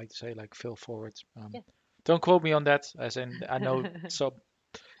I like to say, like, fail forward. Yeah. Don't quote me on that, as in I know so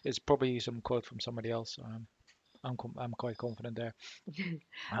it's probably some quote from somebody else. I'm quite confident there.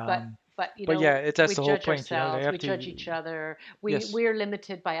 but Um, but you but know, yeah, that's we the whole judge point. They ourselves, have we judge to. each other, Yes. we're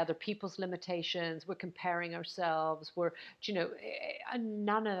limited by other people's limitations, we're comparing ourselves, and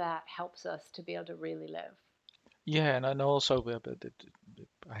none of that helps us to be able to really live. Yeah, and I know also,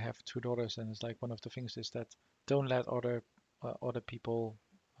 I have two daughters, and it's like one of the things is that don't let other people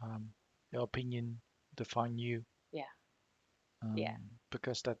your opinion define you. Yeah. Um, Yeah.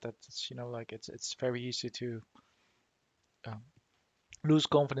 because that's like it's very easy to um, lose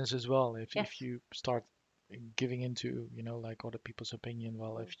confidence as well if Yes. you start giving into like other people's opinion.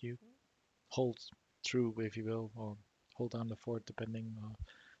 Well, if you hold true, if you will, or hold down the fort, depending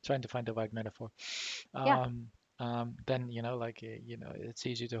trying to find the right metaphor. Yeah. Then it's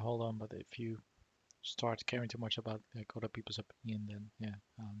easy to hold on, but if you start caring too much about like other people's opinion, then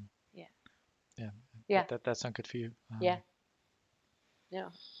Yeah. yeah, Yeah. that's not good for you. Yeah. Yeah.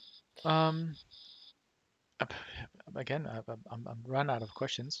 Um, again, I'm run out of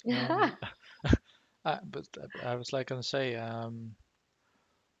questions. But I was like gonna say,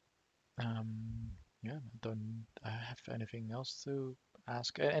 yeah, don't I have anything else to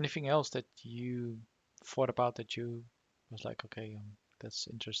ask? Anything else that you thought about that you was like, okay, that's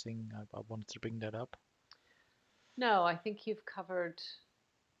interesting. I wanted to bring that up. No, I think you've covered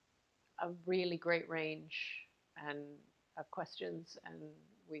a really great range and of questions, and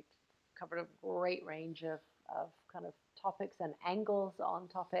we've covered a great range of kind of topics and angles on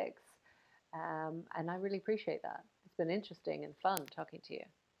topics. And I really appreciate that. It's been interesting and fun talking to you.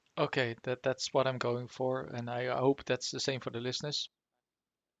 Okay, that's what I'm going for, and I hope that's the same for the listeners.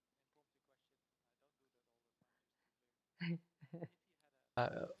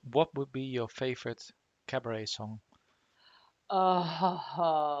 What would be your favorite cabaret song?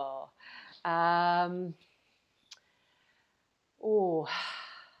 Oh, um, oh,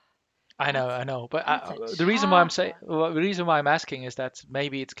 that's I know, but that's a the reason why I'm tough say one. well, the reason why I'm asking is that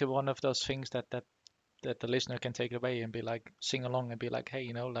maybe it's one of those things that the listener can take away and be like, sing along and be like,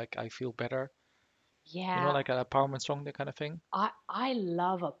 hey, like I feel better, Yeah, like an empowerment song, that kind of thing. I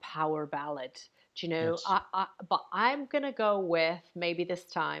love a power ballad. Do you know? Yes. But I'm gonna go with maybe this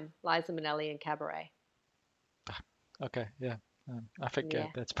time Liza Minnelli and Cabaret. Okay, yeah. I think Yeah,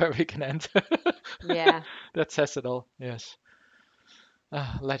 that's where we can end. yeah. That says it all. Yes.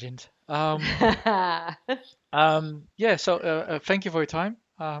 Legend. Yeah. So thank you for your time.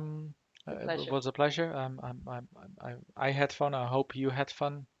 It's a It pleasure. was a pleasure. I had fun. I hope you had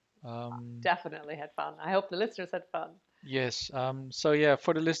fun. Um, Definitely had fun. I hope the listeners had fun. yes. So yeah,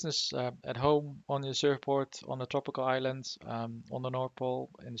 for the listeners at home, on your surfboard, on the tropical island, on the North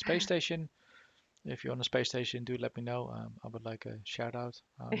Pole, in the space station. If you're on the space station, do let me know. I would like a shout out.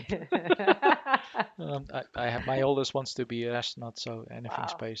 I have my oldest wants to be an astronaut, so anything Wow,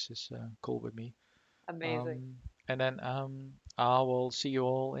 space is cool with me. amazing. And then I will see you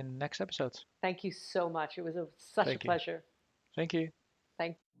all in next episode. Thank you so much. It was such a Thank you. pleasure. Thank you.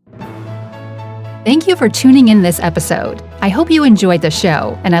 Thank Thank you for tuning in this episode. I hope you enjoyed the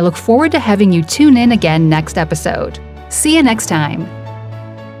show, and I look forward to having you tune in again next episode. See you next time.